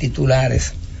 y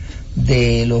titulares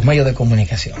de los medios de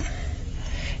comunicación.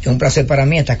 Es un placer para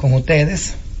mí estar con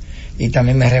ustedes, y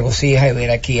también me regocija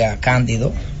ver aquí a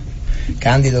Cándido,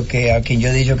 que a quien yo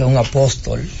he dicho que es un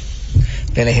apóstol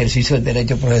del ejercicio del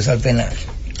derecho procesal penal.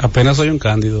 Apenas soy un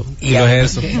Cándido y lo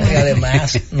ejerzo. Y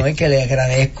además, no es que le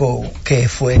agradezco que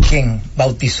fue quien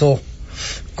bautizó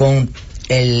con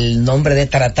el nombre de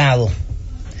tratado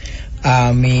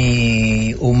a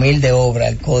mi humilde obra,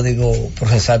 el Código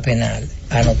Procesal Penal,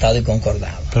 anotado y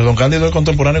concordado. ¿Pero don Cándido es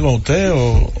contemporáneo con usted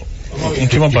o un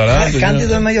chima para adelante?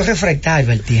 Cándido es medio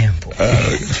refractario al tiempo.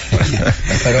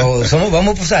 Pero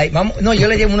vamos pues ahí, no, yo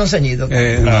le llevo unos añitos.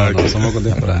 No, somos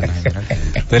contemporáneos.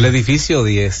 Del edificio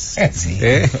 10. Sí,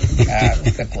 claro,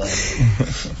 recuerdo.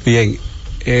 Bien,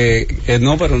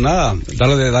 no, pero nada,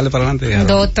 dale para adelante.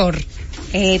 Doctor,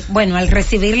 bueno, al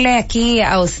recibirle aquí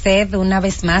a usted una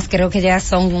vez más, creo que ya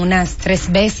son unas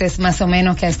 3 veces más o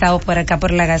menos que ha estado por acá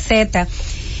por la Gaceta,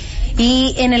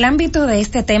 y en el ámbito de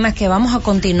este tema que vamos a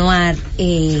continuar,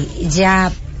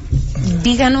 ya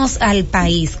díganos al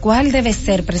país cuál debe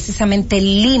ser precisamente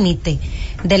el límite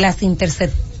de las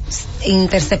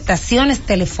interceptaciones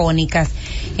telefónicas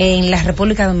en la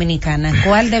República Dominicana.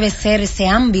 ¿Cuál debe ser ese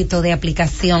ámbito de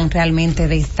aplicación realmente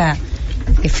de esta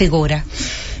figura?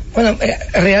 Bueno,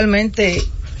 realmente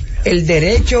el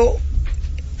derecho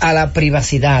a la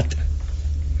privacidad,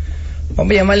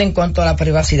 vamos a llamarle en cuanto a la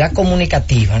privacidad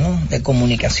comunicativa, ¿no? De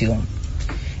comunicación,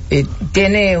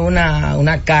 tiene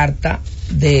una carta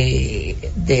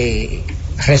de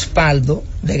respaldo,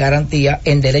 de garantía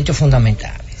en derechos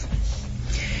fundamentales.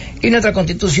 Y nuestra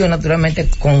Constitución naturalmente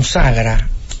consagra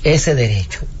ese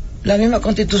derecho. La misma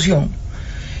Constitución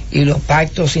y los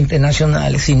pactos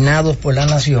internacionales signados por la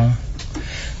nación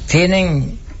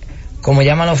tienen, como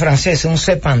llaman los franceses, un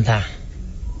cependant,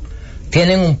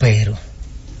 tienen un pero.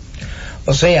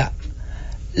 O sea,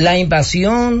 la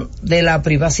invasión de la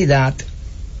privacidad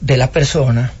de la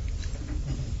persona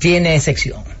tiene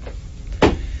excepción.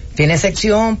 Tiene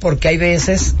excepción porque hay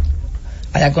veces,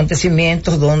 hay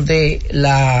acontecimientos donde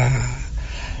la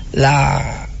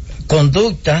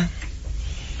conducta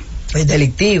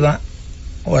delictiva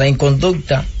o la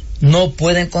inconducta no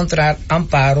puede encontrar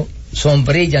amparo,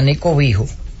 sombrilla ni cobijo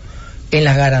en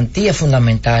las garantías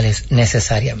fundamentales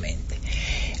necesariamente.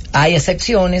 Hay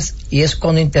excepciones y es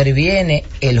cuando interviene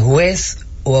el juez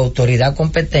o autoridad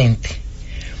competente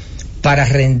para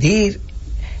rendir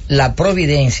la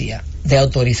providencia de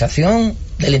autorización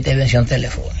de la intervención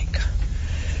telefónica.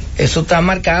 Eso está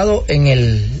marcado en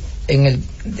el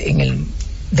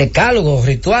decálogo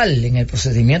ritual, en el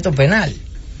procedimiento penal.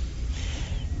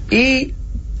 Y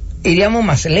iríamos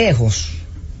más lejos.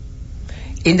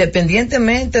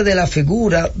 Independientemente de la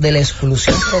figura de la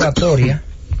exclusión probatoria,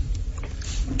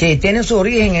 que tiene su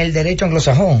origen en el derecho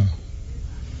anglosajón,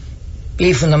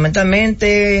 y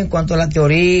fundamentalmente en cuanto a la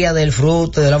teoría del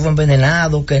fruto del agua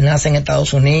envenenado que nace en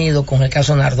Estados Unidos con el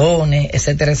caso Nardone,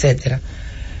 etcétera, etcétera,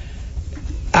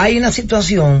 hay una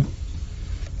situación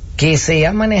que se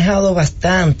ha manejado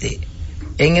bastante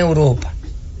en Europa,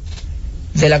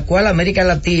 de la cual América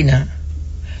Latina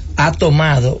ha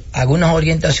tomado algunas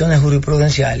orientaciones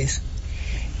jurisprudenciales,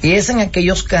 y es en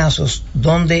aquellos casos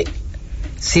donde,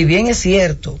 si bien es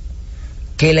cierto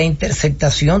que la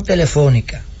interceptación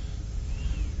telefónica,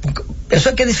 eso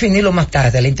hay que definirlo más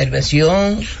tarde, la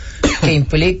intervención que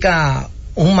implica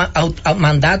un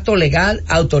mandato legal,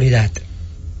 autoridad,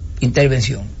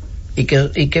 intervención, y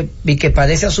que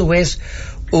padece a su vez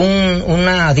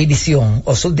una división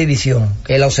o subdivisión,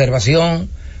 que es la observación,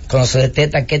 cuando se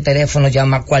detecta qué teléfono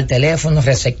llama a cuál teléfono,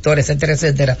 receptor, etcétera,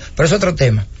 etcétera, pero es otro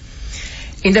tema.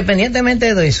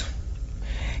 Independientemente de eso,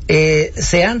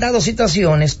 se han dado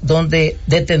situaciones donde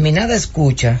determinada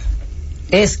escucha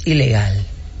es ilegal,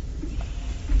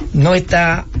 no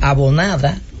está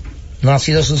abonada, no ha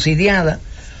sido subsidiada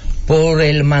por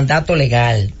el mandato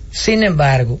legal. Sin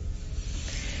embargo,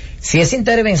 si esa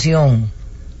intervención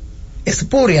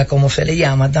espuria, como se le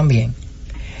llama también,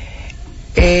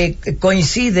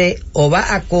 coincide o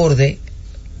va acorde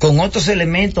con otros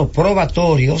elementos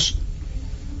probatorios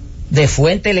de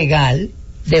fuente legal,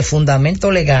 de fundamento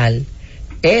legal,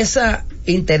 esa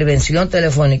intervención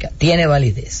telefónica tiene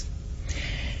validez.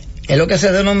 Es lo que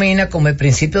se denomina como el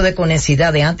principio de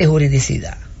conexidad de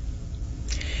antijuridicidad,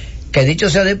 que dicho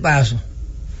sea de paso,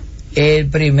 el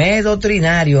primer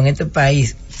doctrinario en este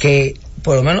país que,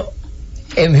 por lo menos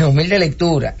en mi humilde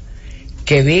lectura,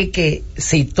 que vi que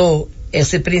citó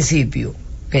ese principio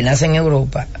que nace en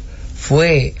Europa,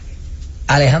 fue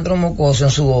Alejandro Mocoso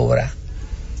en su obra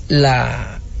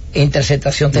La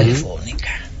interceptación telefónica.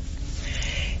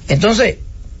 Entonces,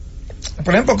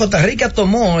 por ejemplo, Costa Rica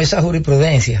tomó esa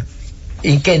jurisprudencia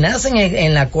y que nace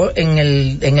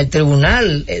en el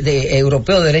Tribunal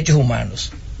Europeo de Derechos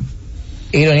Humanos.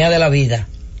 Ironía de la vida.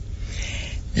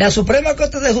 La Suprema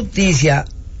Corte de Justicia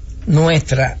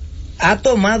nuestra ha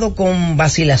tomado con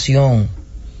vacilación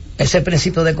ese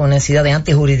principio de conexidad de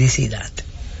antijuridicidad,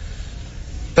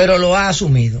 pero lo ha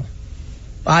asumido.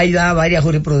 Hay varias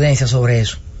jurisprudencias sobre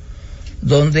eso,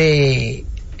 donde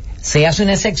se hace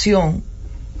una excepción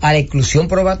a la exclusión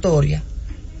probatoria,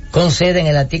 conceden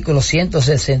el artículo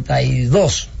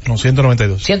 162. No,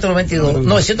 192. 192.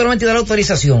 No, el 192 es la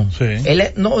autorización. Sí. La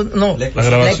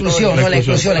exclusión.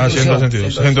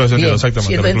 162, bien,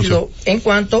 exactamente. 122. En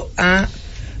cuanto a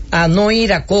no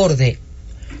ir acorde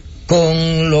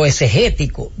con lo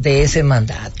exegético de ese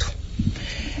mandato.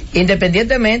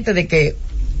 Independientemente de que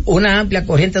una amplia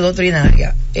corriente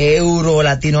doctrinaria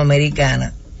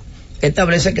euro-latinoamericana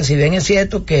establece que, si bien es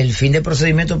cierto que el fin del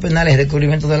procedimiento penal es el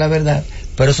descubrimiento de la verdad,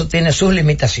 pero eso tiene sus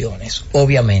limitaciones,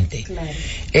 obviamente. Claro.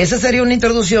 Esa sería una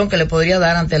introducción que le podría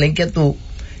dar ante la inquietud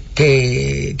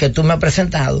que tú me has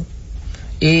presentado,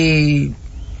 y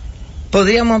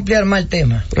podríamos ampliar más el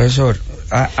tema. Profesor,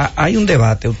 hay un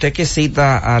debate, usted que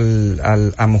cita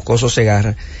a Moscoso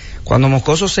Segarra. Cuando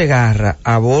Moscoso Segarra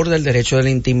aborda el derecho de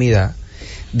la intimidad,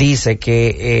 dice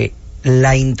que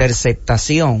la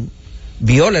interceptación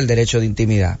viola el derecho de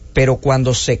intimidad, pero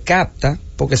cuando se capta,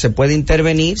 porque se puede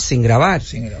intervenir sin grabar.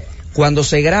 Cuando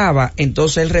se graba,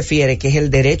 entonces él refiere que es el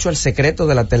derecho al secreto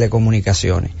de las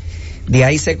telecomunicaciones. De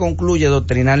ahí se concluye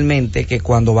doctrinalmente que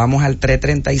cuando vamos al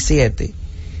 337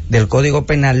 del Código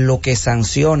Penal, lo que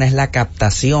sanciona es la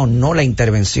captación, no la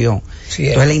intervención. Sí,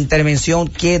 entonces la intervención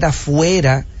queda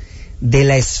fuera de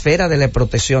la esfera de la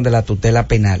protección de la tutela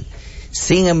penal.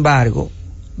 Sin embargo,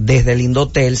 desde el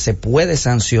Indotel se puede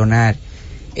sancionar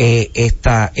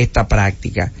esta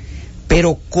práctica,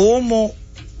 pero ¿cómo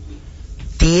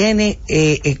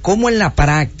en la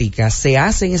práctica se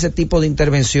hacen ese tipo de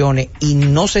intervenciones y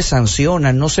no se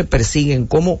sancionan, no se persiguen?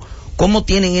 ¿Cómo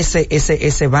tienen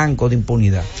ese banco de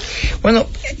impunidad? Bueno,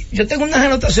 yo tengo unas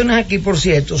anotaciones aquí, por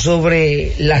cierto,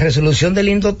 sobre la resolución del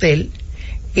Indotel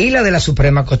y la de la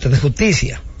Suprema Corte de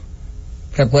Justicia.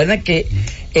 Recuerden que,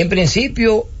 en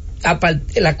principio,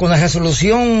 con la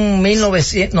resolución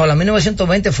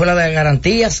 1920 fue la de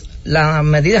garantías, las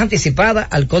medidas anticipadas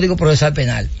al Código Procesal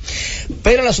Penal.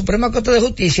 Pero la Suprema Corte de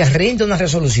Justicia rinde una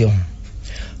resolución.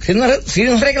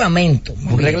 Rinde un reglamento.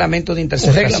 Un reglamento de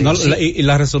interceptación. Y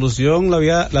la resolución la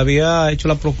había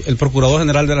hecho el Procurador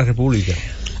General de la República.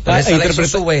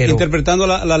 Interpretando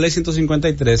la ley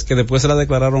 153, que después se la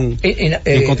declararon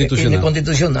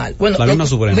inconstitucional. Bueno,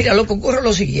 mira, lo que ocurre es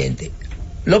lo siguiente.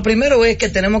 Lo primero es que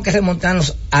tenemos que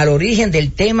remontarnos al origen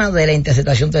del tema de la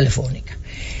interceptación telefónica.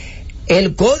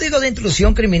 El Código de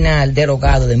Instrucción Criminal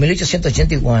derogado de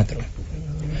 1884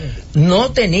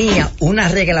 no tenía una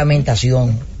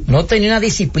reglamentación, no tenía una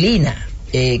disciplina,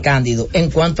 Cándido,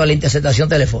 en cuanto a la interceptación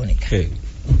telefónica. Sí.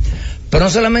 Pero no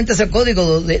solamente ese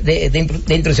Código de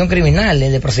Instrucción Criminal,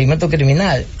 el de Procedimiento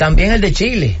Criminal, también el de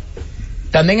Chile,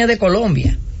 también el de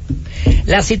Colombia.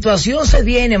 La situación se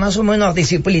viene más o menos a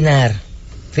disciplinar.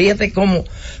 Fíjate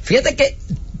que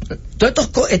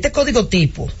este código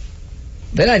tipo,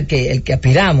 ¿verdad? El que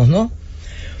aspiramos, ¿no?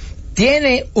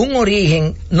 Tiene un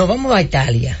origen. Nos vamos a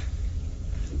Italia,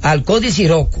 al Códice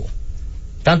Rocco,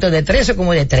 tanto de 13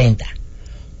 como de 30,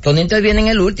 donde interviene en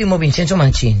el último Vincenzo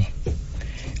Mancini.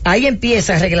 Ahí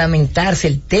empieza a reglamentarse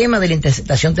el tema de la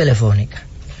interceptación telefónica.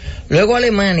 Luego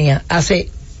Alemania hace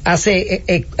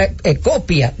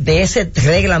copia de ese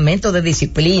reglamento de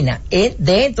disciplina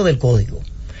dentro del código.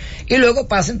 Y luego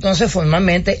pasa entonces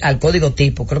formalmente al código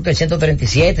tipo, creo que el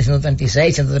 137,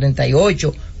 136,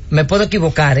 138, me puedo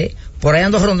equivocar, por ahí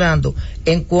ando rondando,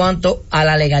 en cuanto a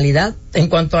la legalidad, en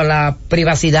cuanto a la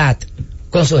privacidad,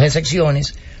 con sus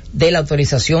excepciones de la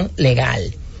autorización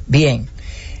legal. Bien,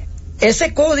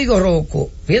 ese código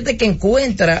Rocco, fíjate que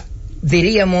encuentra,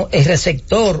 diríamos, el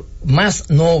receptor más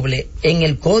noble en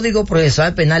el Código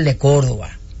Procesal Penal de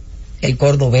Córdoba, el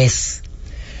cordobés,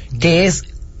 que es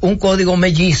un código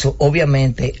mellizo,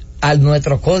 obviamente, al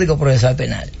nuestro Código Procesal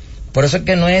Penal. Por eso es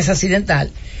que no es accidental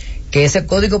que ese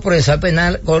Código Procesal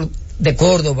Penal de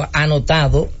Córdoba,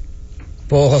 anotado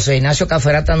por José Ignacio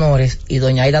Caferata Nores y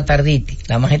doña Aida Tarditi,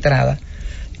 la magistrada,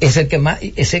 es el que más,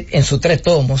 en sus 3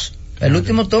 tomos, el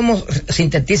último tomo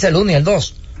sintetiza el 1 y el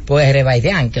 2, pues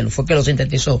Rebaidean, que fue que lo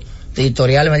sintetizó, de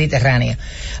Editorial Mediterránea,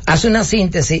 hace una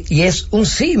síntesis y es un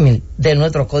símil de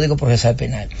nuestro Código Procesal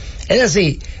Penal. Es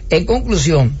decir, en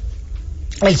conclusión,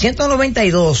 el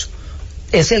 192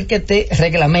 es el que te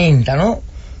reglamenta, ¿no?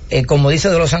 Como dice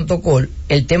de los Santocol,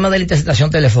 el tema de la interceptación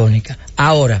telefónica.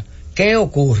 Ahora, ¿qué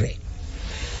ocurre?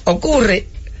 Ocurre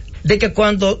de que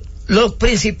cuando lo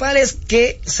principal es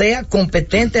que sea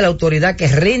competente la autoridad que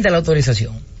rinda la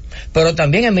autorización, pero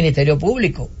también el Ministerio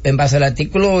Público, en base al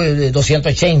artículo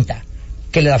 280,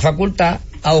 que le da facultad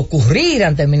a ocurrir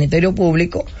ante el Ministerio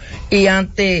Público y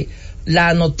ante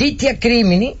la noticia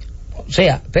crimini. O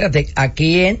sea, espérate,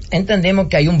 aquí entendemos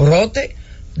que hay un brote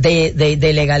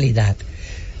de legalidad.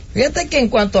 Fíjate que en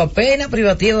cuanto a pena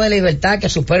privativa de libertad que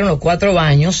superen los 4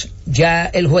 años, ya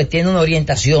el juez tiene una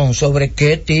orientación sobre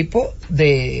qué tipo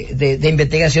de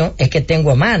investigación es que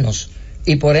tengo a manos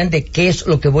y por ende qué es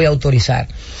lo que voy a autorizar.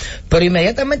 Pero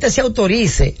inmediatamente se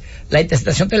autorice la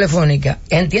interceptación telefónica,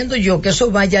 entiendo yo que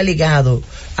eso vaya ligado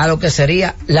a lo que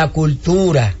sería la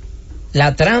cultura,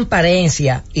 la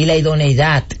transparencia y la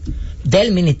idoneidad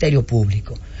del Ministerio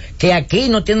Público, que aquí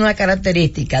no tiene una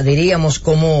característica, diríamos,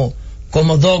 como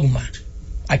dogma.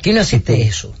 Aquí no existe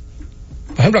eso.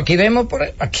 Por ejemplo, aquí vemos,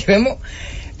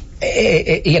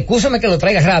 y excúsame que lo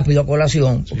traiga rápido a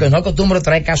colación, porque no acostumbro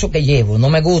traer casos que llevo, no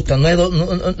me gusta,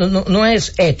 no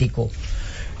es ético.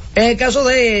 En el caso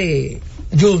de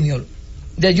Junior,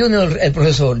 el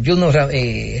profesor Junior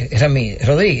Ramírez,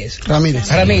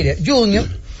 Junior,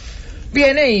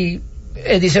 viene y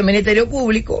dice el Ministerio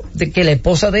Público de que la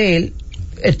esposa de él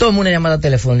toma una llamada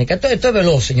telefónica. Esto es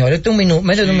veloz, señor. Esto es menos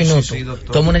de un minuto. Sí,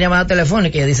 toma una llamada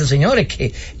telefónica y ella dice, señores,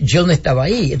 que yo no estaba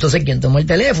ahí. Entonces, ¿quién tomó el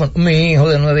teléfono? Mi hijo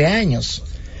de 9 años.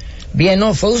 Bien,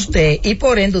 no fue usted, y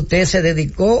por ende usted se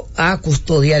dedicó a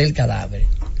custodiar el cadáver.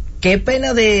 ¿Qué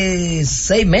pena de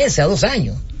 6 meses a 2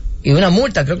 años? Y una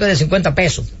multa, creo que de 50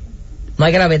 pesos. No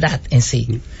hay gravedad en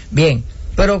sí. Bien.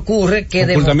 Pero ocurre que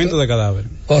ocultamiento de cadáver.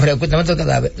 Corre, ocultamiento de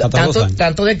cadáver.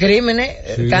 Tanto de crímenes,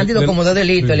 sí, Cándido, como de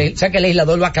delito. O sea que el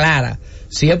legislador lo aclara.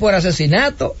 Si es por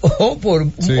asesinato o por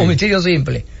homicidio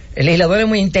simple. El legislador es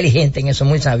muy inteligente en eso,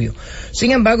 muy sabio.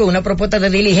 Sin embargo, una propuesta de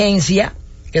diligencia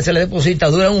que se le deposita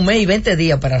dura 1 mes y 20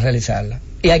 días para realizarla.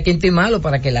 Y hay que intimarlo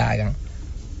para que la hagan.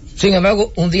 Sin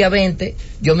embargo, un día 20,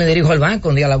 yo me dirijo al banco,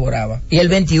 un día laboraba. Y el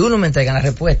 21 me entregan la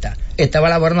respuesta. Estaba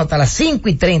laborando hasta las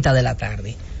 5:30 de la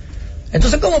tarde.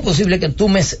 Entonces, ¿cómo es posible que tú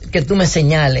me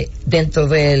señales dentro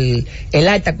del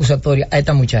acta acusatoria a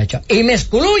esta muchacha? Y me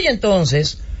excluye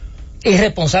entonces,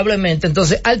 irresponsablemente,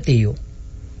 entonces, al tío.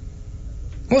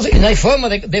 No hay forma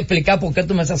de explicar por qué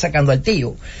tú me estás sacando al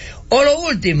tío. O lo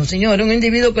último, señor, un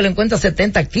individuo que le encuentra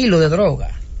 70 kilos de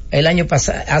droga. El año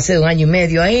pasado, hace 1 año y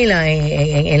medio ahí,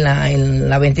 en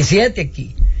la 27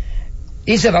 aquí.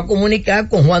 Y se va a comunicar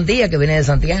con Juan Díaz, que viene de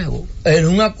Santiago, en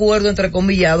un acuerdo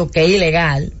entrecomillado que es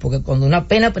ilegal, porque cuando una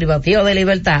pena privativa de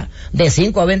libertad de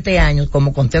 5 a 20 años,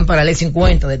 como contempla la ley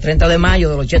 50 de 30 de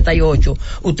mayo del 88,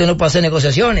 usted no puede hacer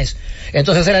negociaciones.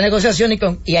 Entonces hace la negociación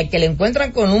y al que le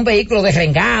encuentran con un vehículo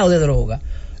derrengado de droga,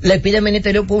 le pide el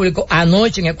Ministerio Público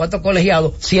anoche en el cuarto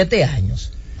colegiado 7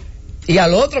 años. Y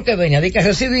al otro que venía de que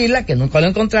recibirla, que nunca lo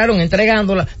encontraron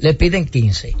entregándola, le piden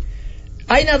 15.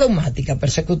 ¿Hay una dogmática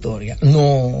persecutoria?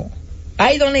 No.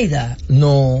 ¿Hay idoneidad?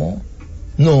 No.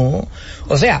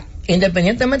 O sea,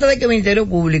 independientemente de que el Ministerio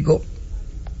Público,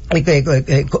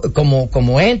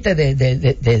 como ente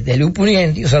de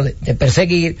impuniente, o sea, de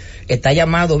perseguir, está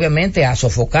llamado obviamente a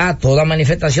sofocar toda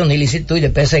manifestación de ilicitud y de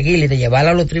perseguir y de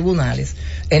llevarla a los tribunales,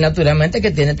 es naturalmente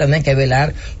que tiene también que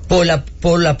velar por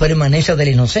la permanencia del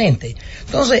inocente.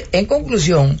 Entonces, en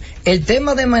conclusión, el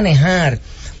tema de manejar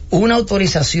una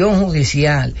autorización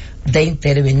judicial de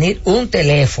intervenir un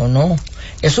teléfono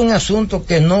es un asunto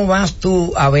que no vas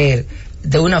tú a ver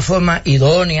de una forma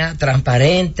idónea,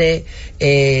 transparente,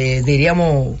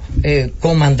 diríamos,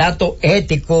 con mandato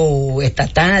ético,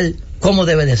 estatal, como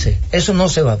debe de ser. Eso no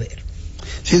se va a ver.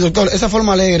 Sí, doctor, esa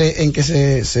forma alegre en que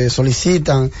se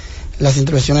solicitan las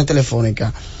intervenciones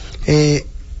telefónicas,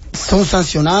 ¿son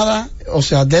sancionadas? O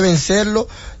sea, ¿deben serlo?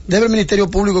 ¿Debe el Ministerio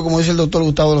Público, como dice el doctor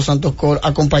Gustavo de los Santos Cor,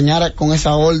 acompañar con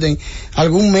esa orden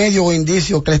algún medio o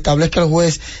indicio que le establezca al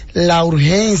juez la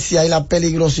urgencia y la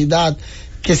peligrosidad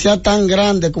que sea tan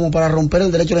grande como para romper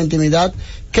el derecho a la intimidad?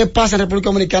 ¿Qué pasa en República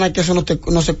Dominicana que eso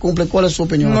no se cumple? ¿Cuál es su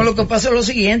opinión? No, lo que pasa es lo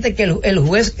siguiente, que el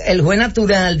juez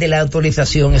natural de la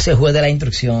autorización es el juez de la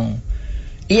instrucción.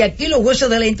 Y aquí los jueces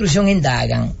de la instrucción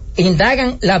indagan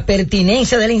la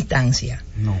pertinencia de la instancia.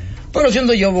 No. Pero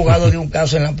siendo yo abogado de un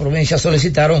caso en la provincia,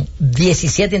 solicitaron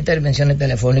 17 intervenciones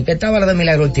telefónicas. Estaba la de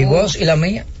Milagro Ortigoz y la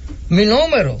mía. Mi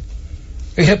número.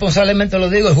 Irresponsablemente lo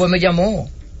digo, el juez me llamó.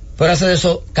 Pero hace de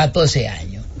eso 14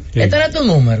 años. Sí. ¿Este era tu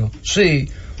número? Sí.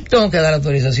 Tengo que dar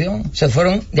autorización. Se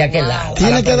fueron de aquel lado.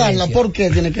 ¿Tiene que darla? ¿Por qué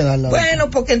tiene que darla? Bueno,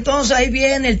 porque entonces ahí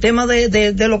viene el tema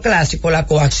de lo clásico, la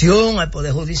coacción al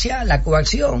Poder Judicial, la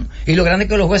coacción. Y lo grande es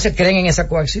que los jueces creen en esa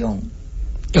coacción.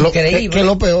 Increíble. ¿Qué es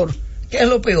lo peor? ¿Qué es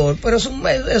lo peor? Pero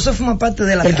eso forma parte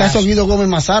de la El caso Guido Gómez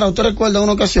Mazara. ¿Usted recuerda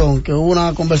una ocasión que hubo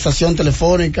una conversación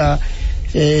telefónica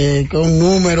con un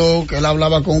número que él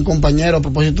hablaba con un compañero a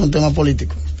propósito de un tema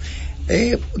político?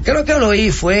 Creo que lo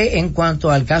oí fue en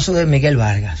cuanto al caso de Miguel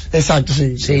Vargas. Exacto,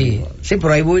 sí. Sí,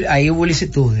 pero ahí hubo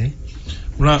ilicitudes.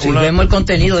 Vemos el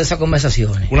contenido de esas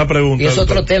conversaciones. Una pregunta. Y es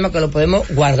otro tema que lo podemos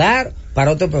guardar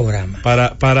para otro programa.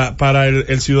 Para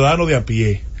el ciudadano de a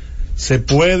pie, ¿Se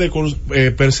puede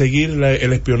perseguir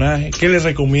el espionaje? ¿Qué le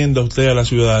recomienda usted a la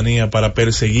ciudadanía para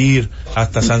perseguir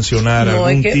hasta sancionar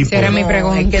algún tipo de... Era mi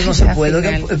pregunta. Es que no se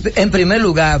puede. En primer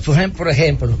lugar, por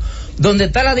ejemplo, donde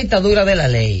está la dictadura de la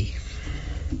ley,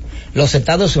 los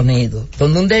Estados Unidos,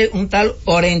 donde un tal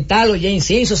Oriental o James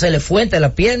Simpson se le fuente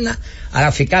la pierna a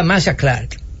la fiscal Marcia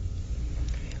Clark,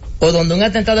 o donde un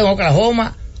atentado en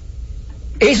Oklahoma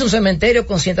hizo un cementerio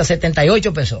con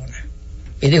 178 personas,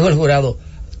 y dijo el jurado,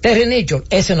 Terry Nichols,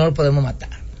 ese no lo podemos matar.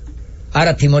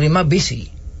 Ahora Timor y BC,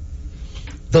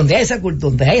 donde a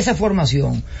esa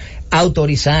formación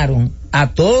autorizaron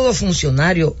a todo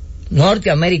funcionario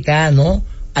norteamericano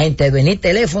a intervenir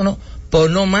teléfono por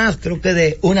no más, creo que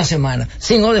de una semana,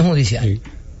 sin orden judicial. Sí.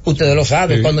 Ustedes lo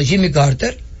saben, sí. Cuando Jimmy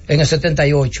Carter, en el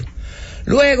 78.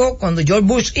 Luego, cuando George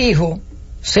Bush hijo,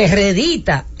 se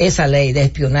reedita esa ley de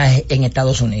espionaje en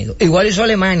Estados Unidos. Igual hizo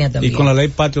Alemania también. Y con la ley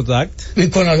Patriot Act. Y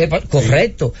con la ley,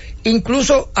 correcto.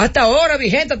 Incluso hasta ahora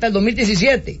vigente, hasta el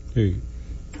 2017. Sí.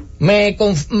 Me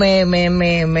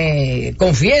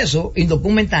confieso,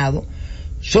 indocumentado,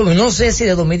 no sé si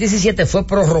de 2017 fue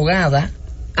prorrogada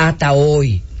hasta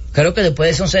hoy. Creo que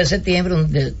después de 11 de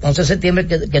septiembre,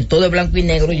 que todo es blanco y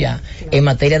negro ya, en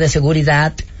materia de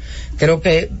seguridad. Creo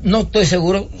que, no estoy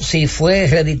seguro si fue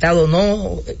reeditado o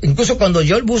no, incluso cuando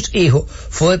George Bush hijo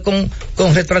fue con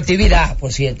retroactividad,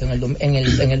 por cierto, en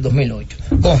el 2008,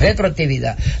 con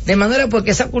retroactividad. De manera pues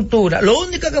que esa cultura, lo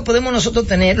único que podemos nosotros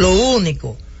tener, lo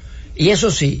único, y eso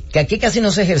sí, que aquí casi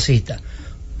no se ejercita,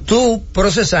 tú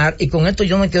procesar, y con esto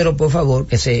yo me quiero, por favor,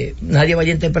 que nadie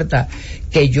vaya a interpretar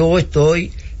que yo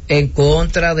estoy en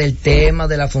contra del tema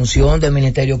de la función del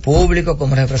Ministerio Público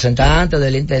como representante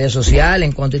del interés social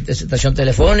en cuanto a interceptación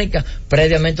telefónica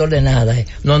previamente ordenada.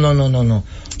 No.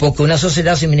 Porque una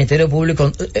sociedad sin Ministerio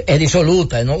Público es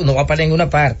disoluta, no va para ninguna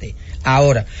parte.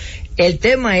 Ahora, el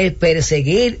tema es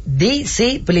perseguir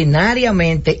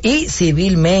disciplinariamente y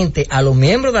civilmente a los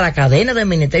miembros de la cadena del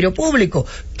Ministerio Público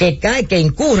que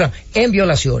incurran en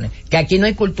violaciones. Que aquí no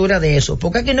hay cultura de eso.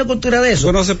 ¿Por qué aquí no hay cultura de eso?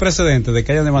 ¿Conoce precedentes de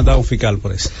que hayan demandado a un fiscal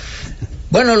por eso?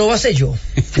 Bueno, lo voy a hacer yo.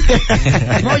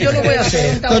 No, yo lo voy a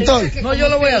hacer. Doctor, no, yo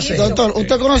lo voy a hacer. Doctor,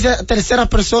 ¿usted conoce a terceras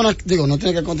personas? Digo, no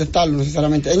tiene que contestarlo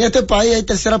necesariamente. En este país hay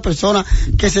terceras personas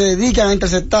que se dedican a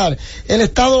interceptar. El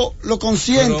Estado lo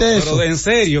consiente de eso. Pero en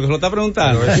serio, que lo está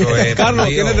preguntando. Carlos,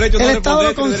 tiene derecho a responder. El Estado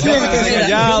lo consiente.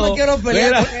 Yo no quiero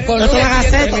pelear con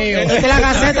esta es la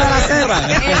Gaceta de la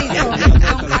Cera.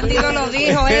 Candido lo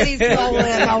dijo, Edison.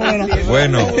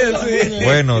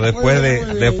 Bueno, después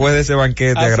de ese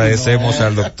banquete agradecemos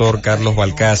al doctor Carlos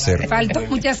Balcácer. Faltó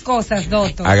muchas cosas,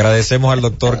 doctor. Agradecemos al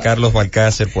doctor Carlos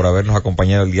Balcácer por habernos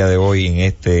acompañado el día de hoy en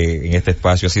este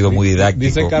espacio. Ha sido muy didáctico.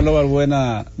 Dice Carlos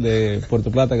Balbuena de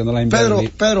Puerto Plata que no le ha enviado el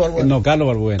libro. Pedro Balbuena. No, Carlos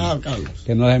Balbuena. Carlos.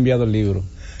 Que no le ha enviado el libro.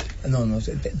 No,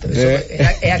 eso es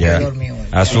acreedor mío.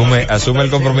 Asume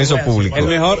el compromiso público.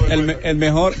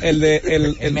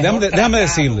 Déjame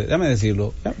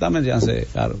decirlo. Dame chance,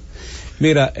 claro.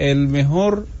 Mira,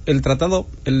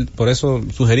 por eso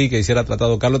sugerí que hiciera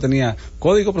tratado. Carlos tenía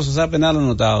Código Procesal Penal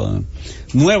anotado,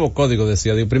 nuevo código,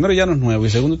 decía. Digo, primero ya no es nuevo,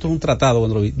 y segundo esto es un tratado,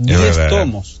 cuando lo vi. 10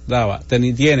 tomos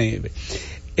tiene.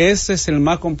 Ese es el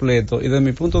más completo, y desde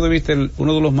mi punto de vista,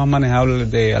 uno de los más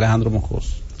manejables de Alejandro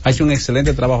Moscoso. Ha hecho un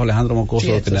excelente trabajo Alejandro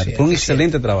Moscoso de Penal. Fue un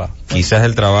excelente trabajo. Quizás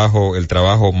el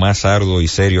trabajo más arduo y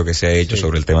serio que se ha hecho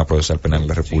sobre el tema procesal penal en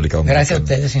la República Dominicana. Gracias a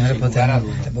ustedes, señor reportero.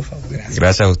 Por favor,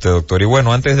 gracias a usted, doctor. Y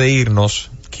bueno, antes de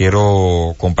irnos,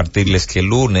 quiero compartirles que el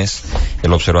lunes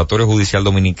el Observatorio Judicial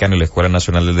Dominicano y la Escuela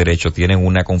Nacional del Derecho tienen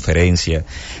una conferencia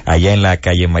allá en la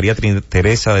calle María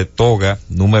Teresa de Toga,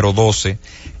 número 12,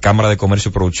 Cámara de Comercio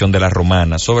y Producción de la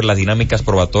Romana, sobre las dinámicas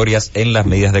probatorias en las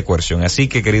medidas de coerción. Así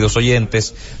que, queridos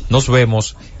oyentes, nos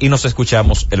vemos y nos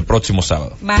escuchamos el próximo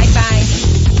sábado. Bye,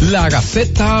 bye. La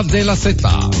Gaceta de la Z.